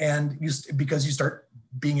class, and because you start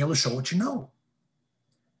being able to show what you know.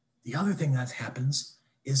 The other thing that happens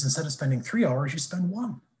is, instead of spending 3 hours, you spend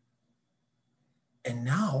 1. And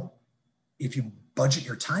now, if you budget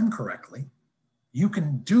your time correctly, you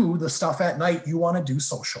can do the stuff at night you want to do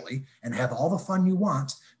socially and have all the fun you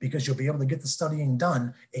want, because you'll be able to get the studying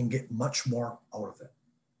done and get much more out of it.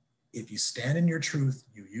 If you stand in your truth,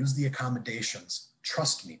 you use the accommodations,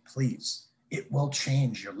 trust me, please, it will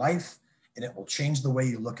change your life, and it will change the way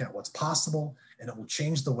you look at what's possible, and it will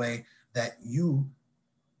change the way that you,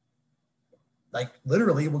 like,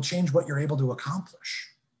 literally, it will change what you're able to accomplish.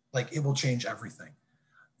 Like, it will change everything.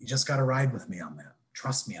 You just got to ride with me on that.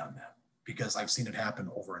 Trust me on that, because I've seen it happen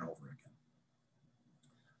over and over again.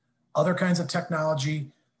 Other kinds of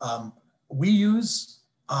technology, we use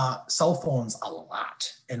cell phones a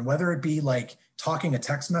lot. And whether it be like talking a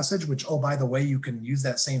text message, which, oh, by the way, you can use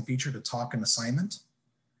that same feature to talk an assignment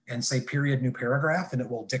and say period, new paragraph, and it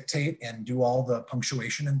will dictate and do all the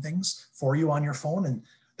punctuation and things for you on your phone. And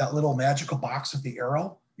that little magical box with the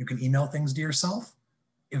arrow, you can email things to yourself.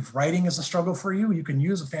 If writing is a struggle for you, you can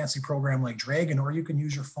use a fancy program like Dragon, or you can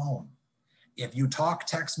use your phone. If you talk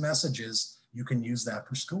text messages, you can use that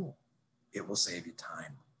for school. It will save you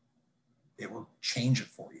time. It will change it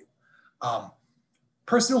for you.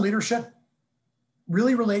 Personal leadership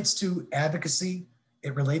really relates to advocacy.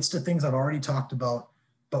 It relates to things I've already talked about,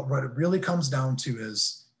 but what it really comes down to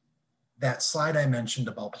is that slide I mentioned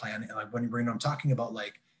about planning. Like, when I'm talking about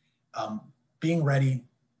being ready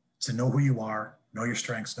to know who you are, know your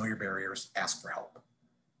strengths, know your barriers, ask for help.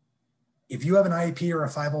 If you have an IEP or a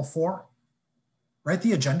 504, write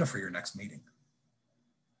the agenda for your next meeting.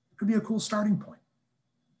 It could be a cool starting point.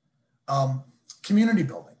 Community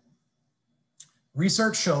building.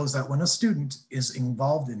 Research shows that when a student is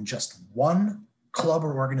involved in just one club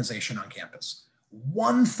or organization on campus,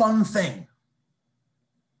 one fun thing,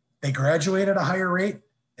 they graduate at a higher rate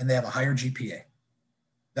and they have a higher GPA.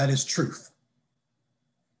 That is truth.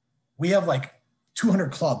 We have like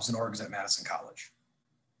 200 clubs and orgs at Madison College.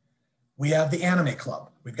 We have the anime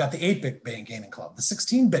club. We've got the 8-bit gaming club, the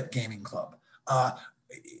 16-bit gaming club.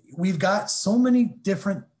 We've got so many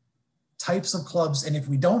different types of clubs. And if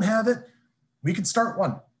we don't have it, we could start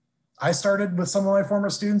one. I started with some of my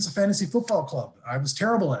former students a fantasy football club. I was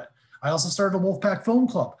terrible at it. I also started a Wolfpack Film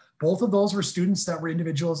Club. Both of those were students that were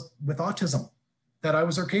individuals with autism, that I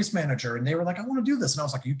was their case manager. And they were like, I want to do this. And I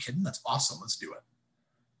was like, are you kidding? That's awesome. Let's do it.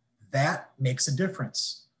 That makes a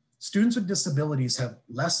difference. Students with disabilities have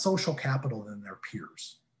less social capital than their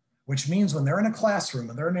peers, which means when they're in a classroom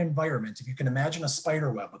and they're in an environment, if you can imagine a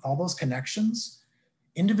spider web with all those connections,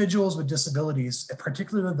 individuals with disabilities,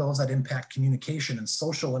 particularly those that impact communication and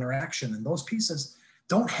social interaction and those pieces,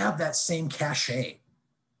 don't have that same cachet.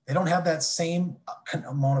 They don't have that same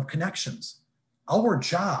amount of connections. Our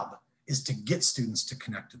job is to get students to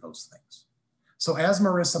connect to those things. So as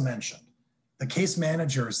Marissa mentioned, the case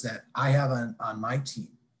managers that I have on my team,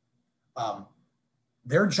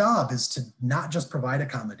 their job is to not just provide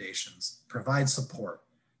accommodations, provide support,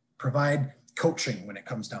 provide coaching when it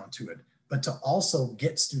comes down to it, but to also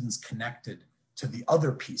get students connected to the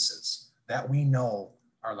other pieces that we know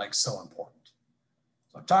are like so important.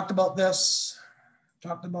 So I've talked about this,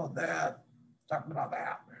 talked about that, talked about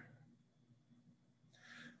that.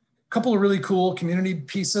 A couple of really cool community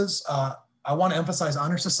pieces. I want to emphasize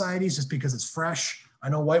honor societies just because it's fresh. I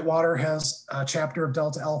know Whitewater has a chapter of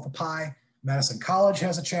Delta Alpha Pi. Madison College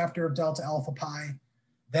has a chapter of Delta Alpha Pi.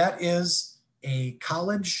 That is a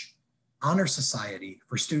college honor society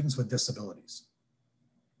for students with disabilities.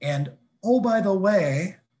 And oh, by the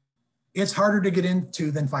way, it's harder to get into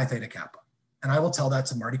than Phi Theta Kappa. And I will tell that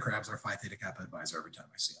to Marty Krabs, our Phi Theta Kappa advisor, every time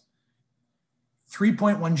I see him.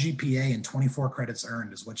 3.1 GPA and 24 credits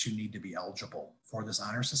earned is what you need to be eligible for this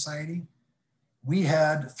honor society. We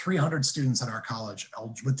had 300 students at our college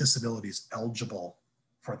with disabilities eligible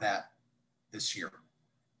for that this year.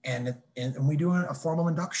 And we do a formal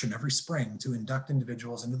induction every spring to induct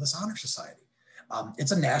individuals into this honor society.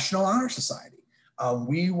 It's a national honor society.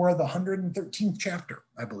 We were the 113th chapter,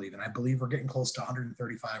 I believe, and I believe we're getting close to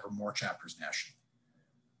 135 or more chapters nationally.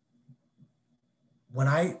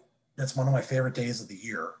 That's one of my favorite days of the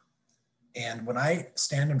year. And when I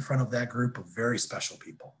stand in front of that group of very special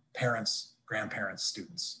people, parents, grandparents,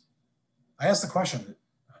 students, I ask the question,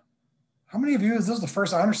 how many of you, is this the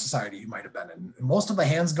first honor society you might have been in? And most of the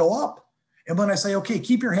hands go up. And when I say, okay,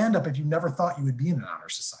 keep your hand up if you never thought you would be in an honor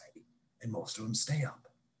society, and most of them stay up.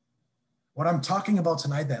 What I'm talking about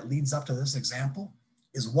tonight that leads up to this example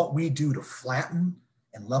is what we do to flatten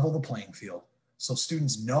and level the playing field so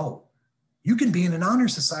students know you can be in an honor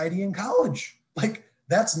society in college. Like,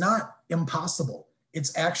 that's not impossible.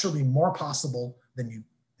 It's actually more possible than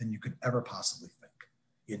you could ever possibly think.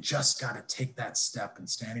 You just got to take that step and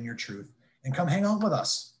stand in your truth and come hang out with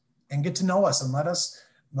us and get to know us, and let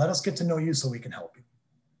us get to know you so we can help you.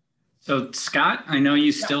 So Scott, I know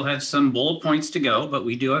you still have some bullet points to go, but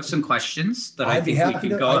we do have some questions that I think we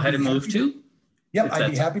could go ahead and move to. Yep,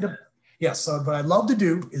 I'd be happy to. Yes, so what I'd love to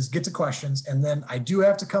do is get to questions, and then I do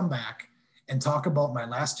have to come back and talk about my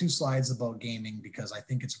last 2 slides about gaming, because I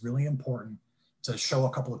think it's really important to show a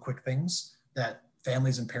couple of quick things that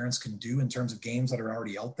families and parents can do in terms of games that are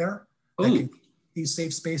already out there. That can these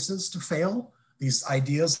safe spaces to fail, these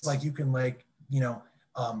ideas like you can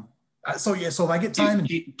so if I get time.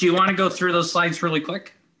 Do you want to go through those slides really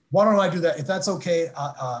quick? Why don't I do that? If that's okay.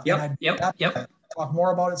 Yep. Talk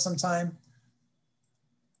more about it sometime.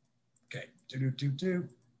 Okay,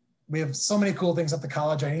 we have so many cool things at the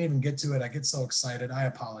college. I didn't even get to it. I get so excited. I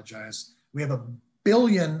apologize. We have 1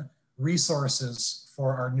 billion resources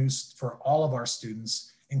for all of our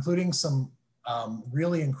students, including some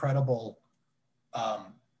really incredible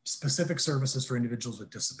specific services for individuals with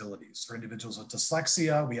disabilities. For individuals with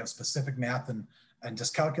dyslexia, we have specific math and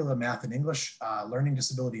dyscalculia, math and English learning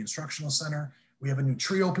disability instructional center. We have a new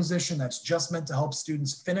trio position that's just meant to help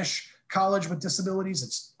students finish college with disabilities.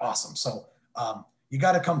 It's awesome. So you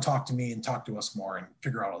got to come talk to me and talk to us more and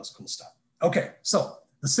figure out all this cool stuff. Okay, so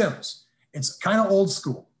The Sims. It's kind of old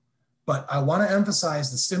school, but I want to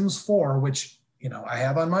emphasize The Sims 4, which I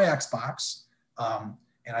have on my Xbox.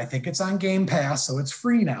 And I think it's on Game Pass, so it's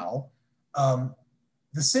free now.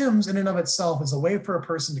 The Sims in and of itself is a way for a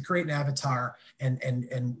person to create an avatar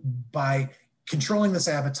and by controlling this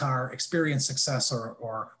avatar, experience success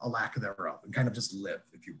or a lack thereof, and kind of just live,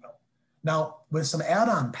 if you will. Now, with some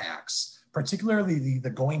add-on packs, particularly the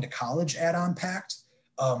going to college add-on pack,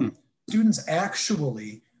 students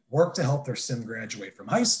actually work to help their Sim graduate from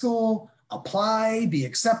high school, apply, be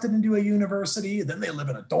accepted into a university, then they live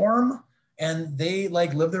in a dorm, and they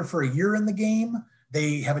live there for a year in the game.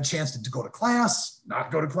 They have a chance to go to class, not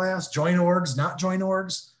go to class, join orgs, not join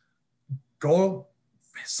orgs, go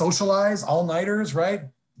socialize, all-nighters, right?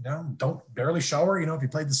 Don't barely shower. If you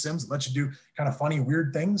played The Sims, it lets you do kind of funny,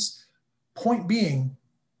 weird things. Point being,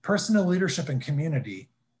 personal leadership and community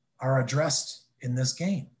are addressed in this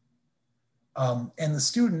game. And the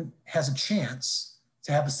student has a chance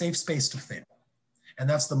to have a safe space to fail. And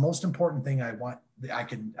that's the most important thing I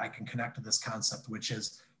can connect to this concept, which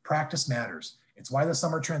is practice matters. It's why the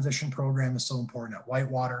summer transition program is so important at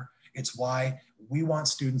Whitewater. It's why we want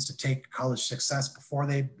students to take college success before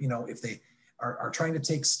they, if they are trying to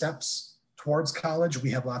take steps towards college, we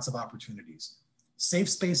have lots of opportunities. Safe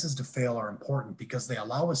spaces to fail are important because they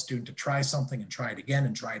allow a student to try something and try it again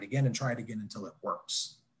and try it again and try it again until it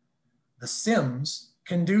works. The Sims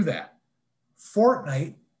can do that.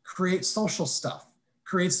 Fortnite creates social stuff,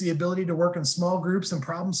 creates the ability to work in small groups and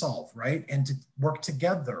problem solve, right? And to work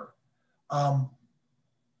together.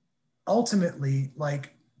 Ultimately,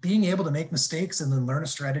 being able to make mistakes and then learn a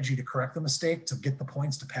strategy to correct the mistake to get the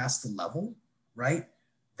points to pass the level, right?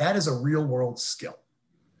 That is a real world skill,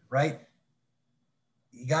 right?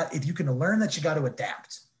 If you can learn that, you got to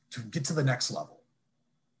adapt to get to the next level.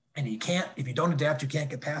 And if you don't adapt, you can't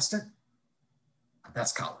get past it.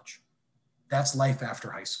 That's college. That's life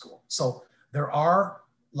after high school. So there are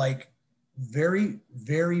very,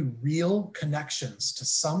 very real connections to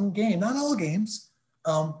some game, not all games,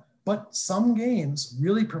 but some games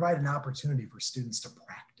really provide an opportunity for students to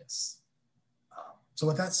practice. So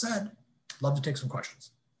with that said, love to take some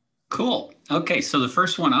questions. Cool. Okay, so the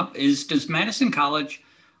first one up is, does Madison College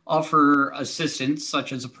offer assistance,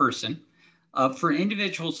 such as a person, for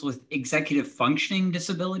individuals with executive functioning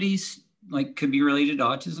disabilities, could be related to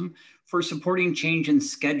autism, for supporting change in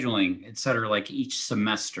scheduling, et cetera, like each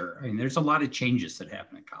semester? I mean, there's a lot of changes that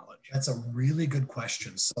happen at college. That's a really good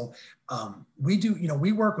question. So we do,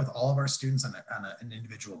 we work with all of our students on an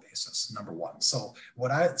individual basis, number one. So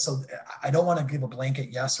I don't want to give a blanket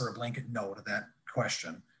yes or a blanket no to that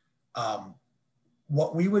question.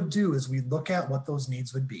 What we would do is we'd look at what those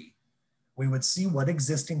needs would be. We would see what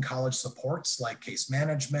existing college supports like case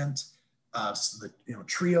management,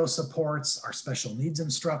 trio supports, our special needs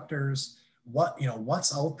instructors,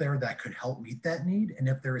 what's out there that could help meet that need. And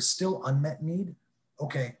if there is still unmet need,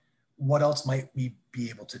 okay, what else might we be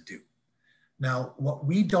able to do? Now, what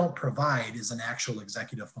we don't provide is an actual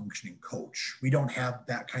executive functioning coach. We don't have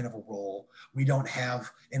that kind of a role. We don't have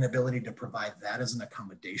an ability to provide that as an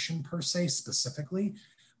accommodation per se specifically.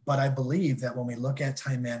 But I believe that when we look at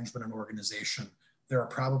time management and organization, there are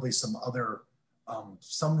probably some other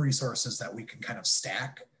some resources that we can kind of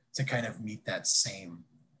stack to kind of meet that same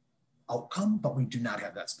outcome, but we do not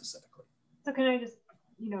have that specifically. So can I just,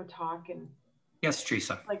 talk and... Yes,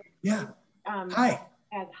 Teresa. Yeah. Hi.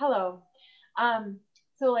 Hello.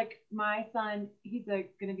 So my son, he's going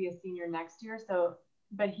to be a senior next year.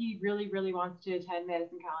 But he really, really wants to attend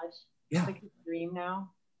Madison College. Yeah. It's his dream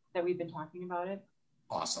now that we've been talking about it.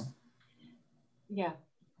 Awesome. Yeah.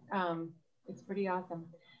 It's pretty awesome.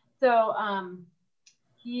 So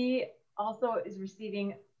he also is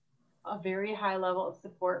receiving a very high level of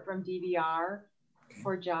support from DVR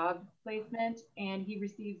for job placement, and he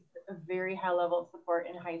receives a very high level of support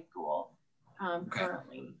in high school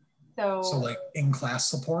currently. So like in-class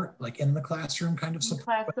support, like in the classroom kind of support?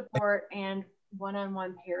 Class support and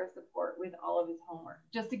one-on-one para support with all of his homework,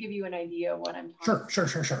 just to give you an idea of what I'm talking about.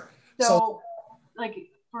 Sure. So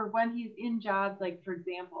for when he's in jobs, for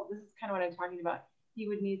example, this is kind of what I'm talking about. He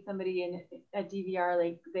would need somebody at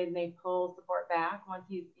DVR, then they pull support back once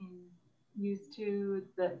he's used to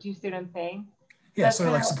do you see what I'm saying? Yeah,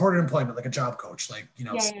 so supported employment, like a job coach,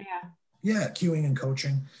 Yeah, queuing and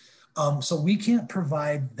coaching. So we can't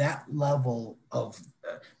provide that level of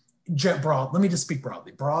let me just speak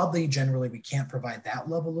broadly. Broadly, generally, we can't provide that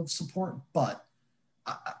level of support, but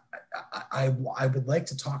I would like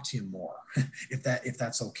to talk to you more if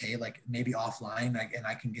that's okay, maybe offline, and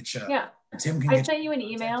I can get you. Yeah. Tim can I sent you an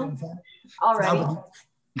email already.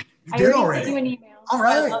 You did already. I sent you an email. All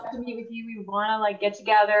right. I'd love to meet with you. We want to get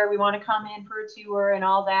together. We want to come in for a tour and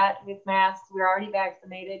all that with masks. We're already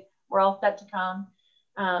vaccinated. We're all set to come.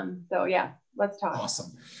 So yeah, let's talk.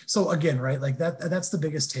 Awesome. So again, right, that's the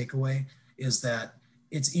biggest takeaway, is that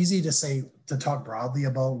it's easy to talk broadly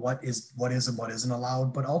about what is and what isn't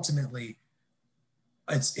allowed, but ultimately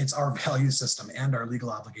it's our value system and our legal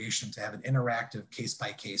obligation to have an interactive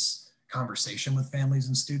case-by-case conversation with families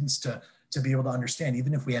and students to be able to understand,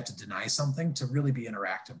 even if we have to deny something, to really be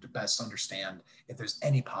interactive, to best understand if there's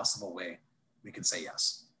any possible way we can say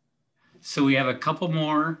yes. So we have a couple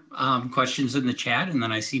more questions in the chat, and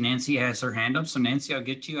then I see Nancy has her hand up. So Nancy, I'll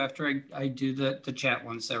get to you after I do the chat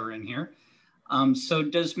ones that were in here. So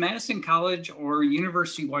does Madison College or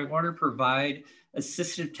UW-Whitewater provide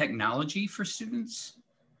assistive technology for students?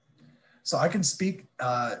 So I can speak,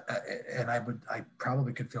 and I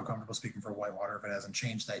probably could feel comfortable speaking for Whitewater if it hasn't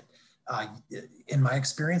changed. That in my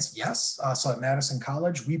experience, yes. So at Madison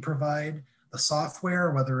College, we provide the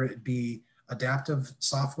software, whether it be adaptive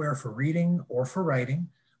software for reading or for writing.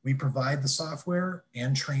 We provide the software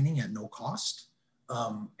and training at no cost,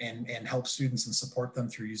 and help students and support them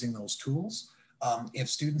through using those tools. If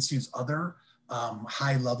students use other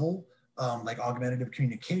high level, like augmentative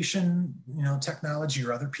communication, technology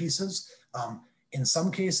or other pieces, in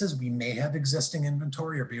some cases, we may have existing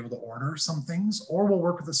inventory or be able to order some things, or we'll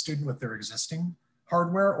work with the student with their existing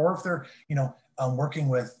hardware, or if they're, working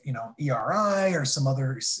with, ERI or some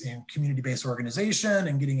other community-based organization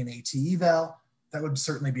and getting an AT eval, that would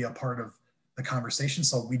certainly be a part of the conversation.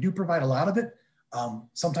 So we do provide a lot of it.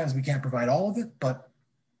 Sometimes we can't provide all of it, but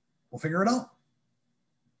we'll figure it out.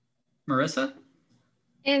 Marissa?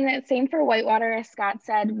 And same for Whitewater, as Scott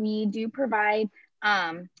said, we do provide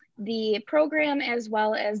the program as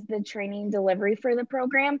well as the training delivery for the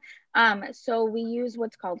program. So we use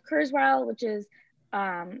what's called Kurzweil, which is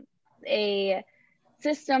a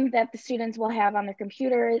system that the students will have on their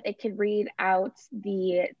computer. It could read out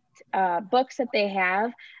the books that they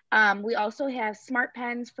have. We also have smart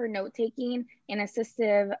pens for note-taking and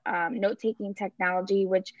assistive note-taking technology,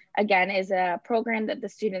 which again is a program that the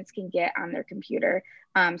students can get on their computer.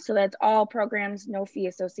 So that's all programs, no fee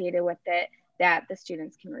associated with it, that the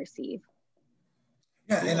students can receive.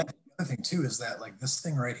 Yeah, and the other thing too is that this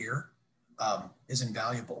thing right here is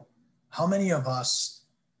invaluable. How many of us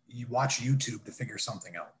watch YouTube to figure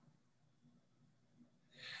something out?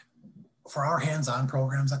 for our hands-on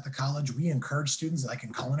programs at the college, we encourage students like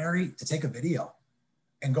in culinary to take a video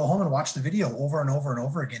and go home and watch the video over and over and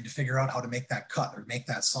over again to figure out how to make that cut or make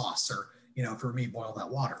that sauce, or, you know, for me, boil that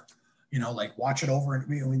water, you know, like watch it over. And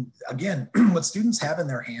I mean, again, what students have in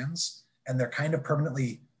their hands and they're kind of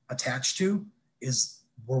permanently attached to is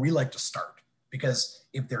where we like to start, because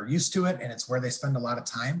if they're used to it and it's where they spend a lot of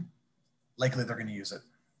time, likely they're going to use it.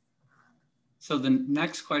 So the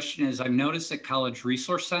next question is, I've noticed that college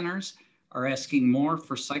resource centers are asking more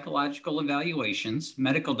for psychological evaluations,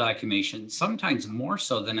 medical documentation, sometimes more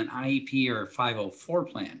so than an IEP or 504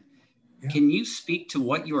 plan. Yeah. Can you speak to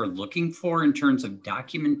what you are looking for in terms of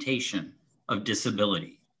documentation of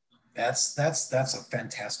disability? That's a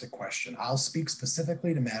fantastic question. I'll speak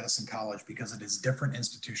specifically to Madison College because it is different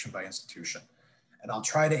institution by institution. And I'll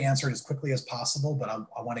try to answer it as quickly as possible, but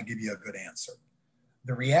I want to give you a good answer.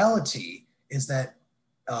 The reality is that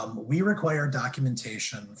we require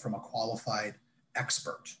documentation from a qualified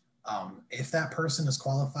expert. If that person is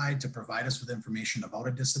qualified to provide us with information about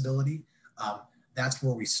a disability, that's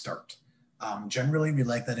where we start. Generally, we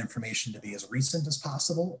like that information to be as recent as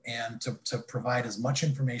possible and to provide as much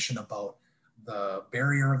information about the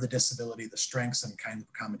barrier of the disability, the strengths and kind of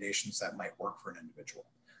accommodations that might work for an individual.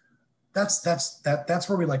 That's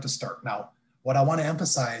where we like to start. Now, what I want to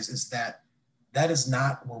emphasize is that that is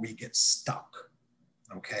not where we get stuck.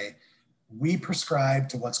 Okay, we prescribe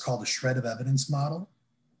to what's called a shred of evidence model.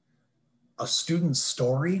 A student's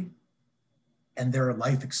story and their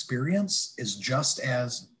life experience is just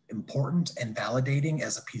as important and validating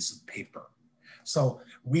as a piece of paper. So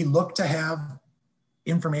we look to have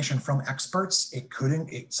information from experts.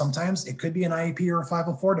 Sometimes it could be an IEP or a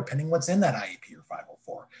 504, depending what's in that IEP or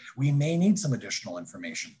 504. We may need some additional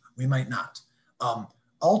information. We might not.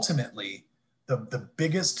 Ultimately, the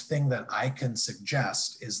biggest thing that I can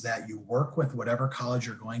suggest is that you work with whatever college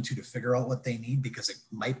you're going to figure out what they need, because it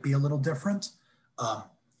might be a little different.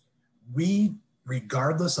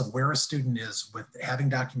 Regardless of where a student is with having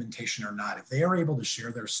documentation or not, if they are able to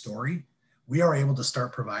share their story, we are able to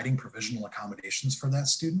start providing provisional accommodations for that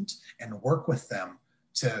student and work with them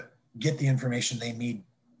to get the information they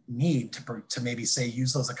need to maybe say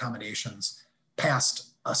use those accommodations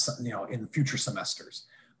past in future semesters.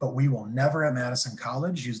 But we will never at Madison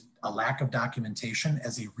College use a lack of documentation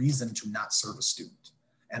as a reason to not serve a student.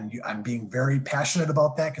 And I'm being very passionate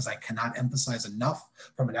about that because I cannot emphasize enough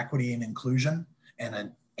from an equity and inclusion and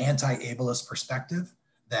an anti-ableist perspective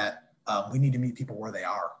that we need to meet people where they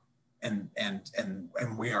are, and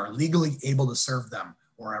we are legally able to serve them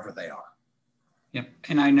wherever they are. Yep,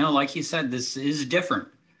 and I know, like you said, this is different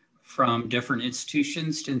from different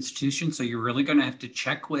institutions to institutions, so you're really going to have to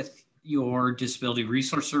check with your disability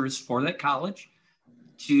resource service for that college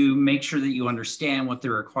to make sure that you understand what the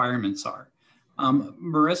requirements are.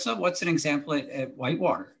 Marissa, what's an example at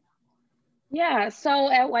Whitewater? Yeah,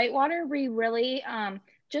 so at Whitewater, we really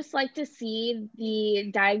just like to see the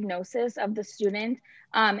diagnosis of the student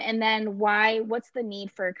and then what's the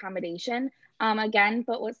need for accommodation. Again,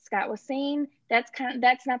 but what Scott was saying, that's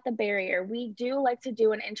not the barrier. We do like to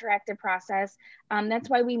do an interactive process. That's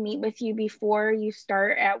why we meet with you before you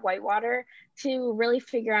start at Whitewater to really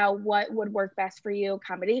figure out what would work best for you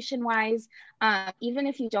accommodation wise. Even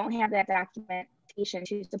if you don't have that documentation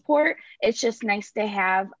to support, it's just nice to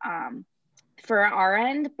have for our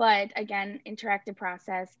end. But again, interactive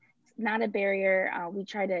process, not a barrier. We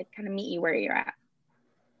try to kind of meet you where you're at.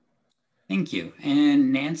 Thank you.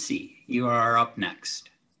 And Nancy, you are up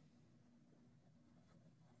next.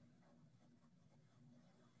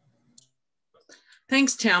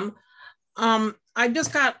 Thanks, Tim. I've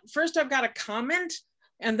got a comment,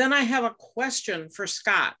 and then I have a question for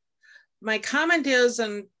Scott. My comment is,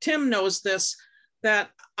 and Tim knows this,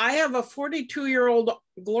 that I have a 42-year-old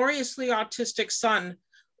gloriously autistic son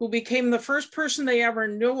who became the first person they ever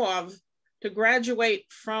knew of to graduate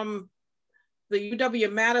from the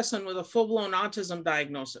UW-Madison with a full-blown autism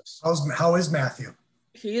diagnosis. How is Matthew?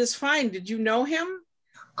 He is fine. Did you know him?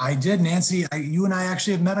 I did, Nancy. You and I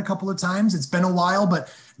actually have met a couple of times. It's been a while,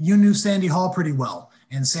 but you knew Sandy Hall pretty well.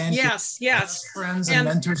 And Sandy yes. Friends and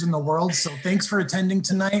mentors in the world. So thanks for attending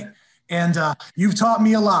tonight. And you've taught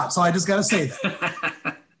me a lot. So I just got to say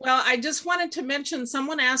that. Well, I just wanted to mention,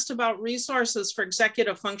 someone asked about resources for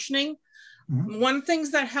executive functioning. Mm-hmm. One thing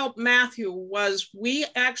that helped Matthew was we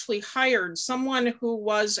actually hired someone who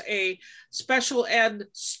was a special ed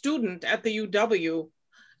student at the UW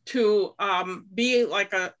to be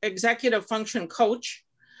like an executive function coach.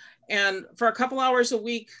 And for a couple hours a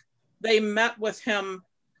week, they met with him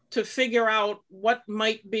to figure out what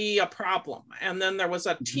might be a problem. And then there was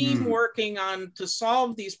a team working on to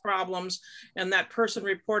solve these problems, and that person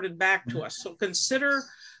reported back to us. So consider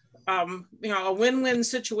a win-win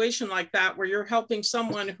situation like that, where you're helping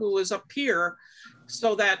someone who is a peer,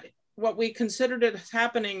 so that what we considered it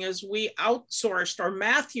happening is we outsourced, or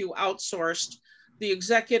Matthew outsourced, the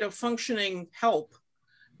executive functioning help,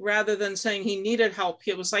 rather than saying he needed help.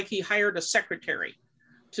 It was like he hired a secretary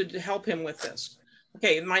to help him with this.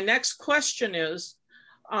 Okay, my next question is,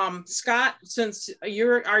 Scott, since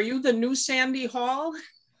are you the new Sandy Hall?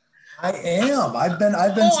 I am. I've been.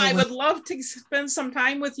 Oh, I would love to spend some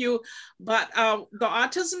time with you, but the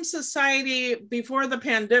Autism Society, before the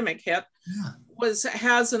pandemic hit,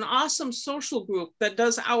 has an awesome social group that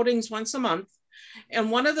does outings once a month. And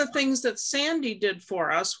one of the things that Sandy did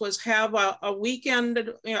for us was have a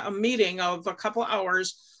weekend a meeting of a couple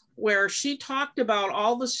hours, where she talked about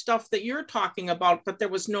all the stuff that you're talking about, but there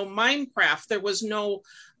was no Minecraft. There was no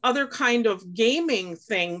other kind of gaming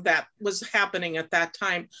thing that was happening at that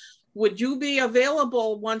time. Would you be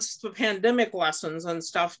available once the pandemic lessens and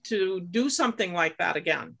stuff to do something like that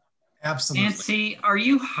again? Absolutely. Nancy, are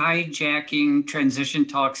you hijacking Transition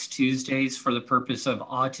Talks Tuesdays for the purpose of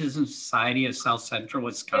Autism Society of South Central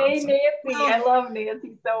Wisconsin? Hey, Nancy, I love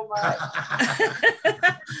Nancy so much.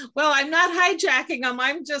 Well, I'm not hijacking them.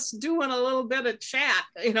 I'm just doing a little bit of chat,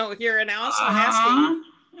 here and now. So I'm asking.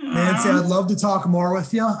 Nancy, I'd love to talk more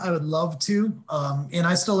with you. I would love to. And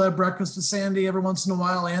I still have breakfast with Sandy every once in a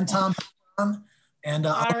while, and Tom. And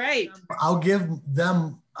all right. I'll give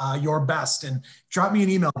them your best, and drop me an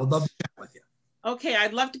email. Would love to chat with you. Okay,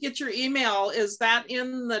 I'd love to get your email. Is that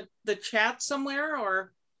in the chat somewhere,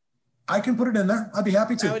 or? I can put it in there. I'd be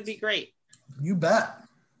happy to. That would be great. You bet.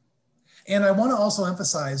 And I want to also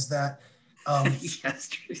emphasize that yes,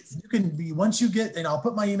 you can be, once you get, and I'll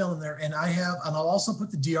put my email in there, and I'll also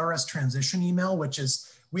put the DRS transition email, which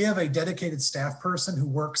is, we have a dedicated staff person who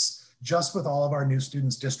works just with all of our new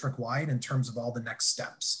students district-wide in terms of all the next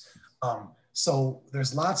steps. So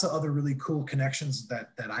there's lots of other really cool connections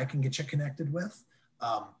that I can get you connected with.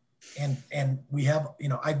 And we have,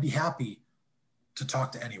 I'd be happy to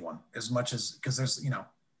talk to anyone as much as, because there's,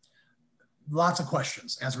 lots of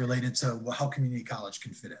questions as related to how community college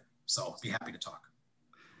can fit in. So I'd be happy to talk.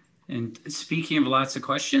 And speaking of lots of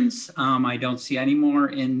questions, I don't see any more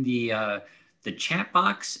in the chat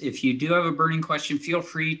box. If you do have a burning question, feel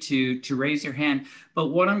free to raise your hand. But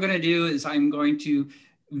what I'm going to do is I'm going to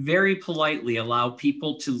very politely allow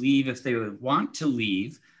people to leave if they would want to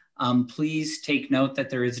leave. Please take note that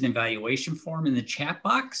there is an evaluation form in the chat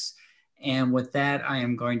box. And with that, I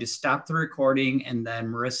am going to stop the recording. And then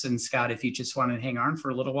Marissa and Scott, if you just want to hang on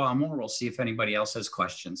for a little while more, we'll see if anybody else has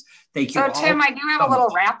questions. Thank you. So Tim, I do have a little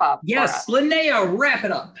wrap up. Yes, Linnea, wrap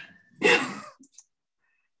it up.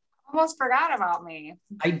 Almost forgot about me.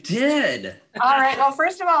 I did. All right. Well,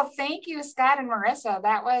 first of all, thank you, Scott and Marissa.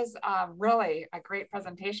 That was really a great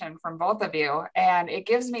presentation from both of you. And it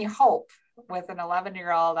gives me hope with an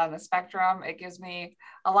 11-year-old on the spectrum. It gives me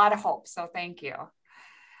a lot of hope. So thank you.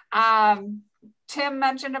 Tim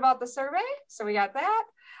mentioned about the survey. So we got that.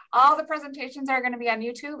 All the presentations are going to be on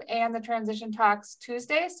YouTube and the Transition Talks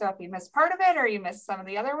Tuesday. So if you missed part of it or you missed some of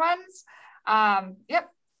the other ones,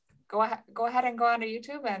 go ahead and go onto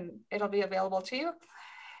YouTube and it'll be available to you.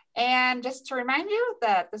 And just to remind you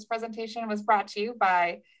that this presentation was brought to you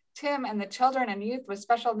by Tim and the Children and Youth with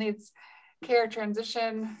Special Needs Care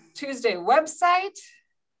Transition Tuesday website.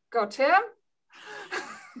 Go Tim.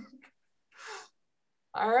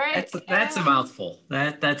 All right. That's a mouthful.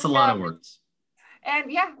 That's a lot of words.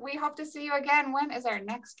 And yeah, we hope to see you again. When is our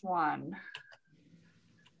next one?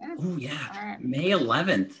 Oh yeah, right. May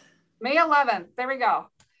 11th. May 11th, there we go.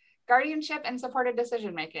 Guardianship and supported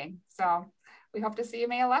decision making. So we hope to see you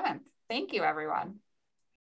May 11th. Thank you, everyone.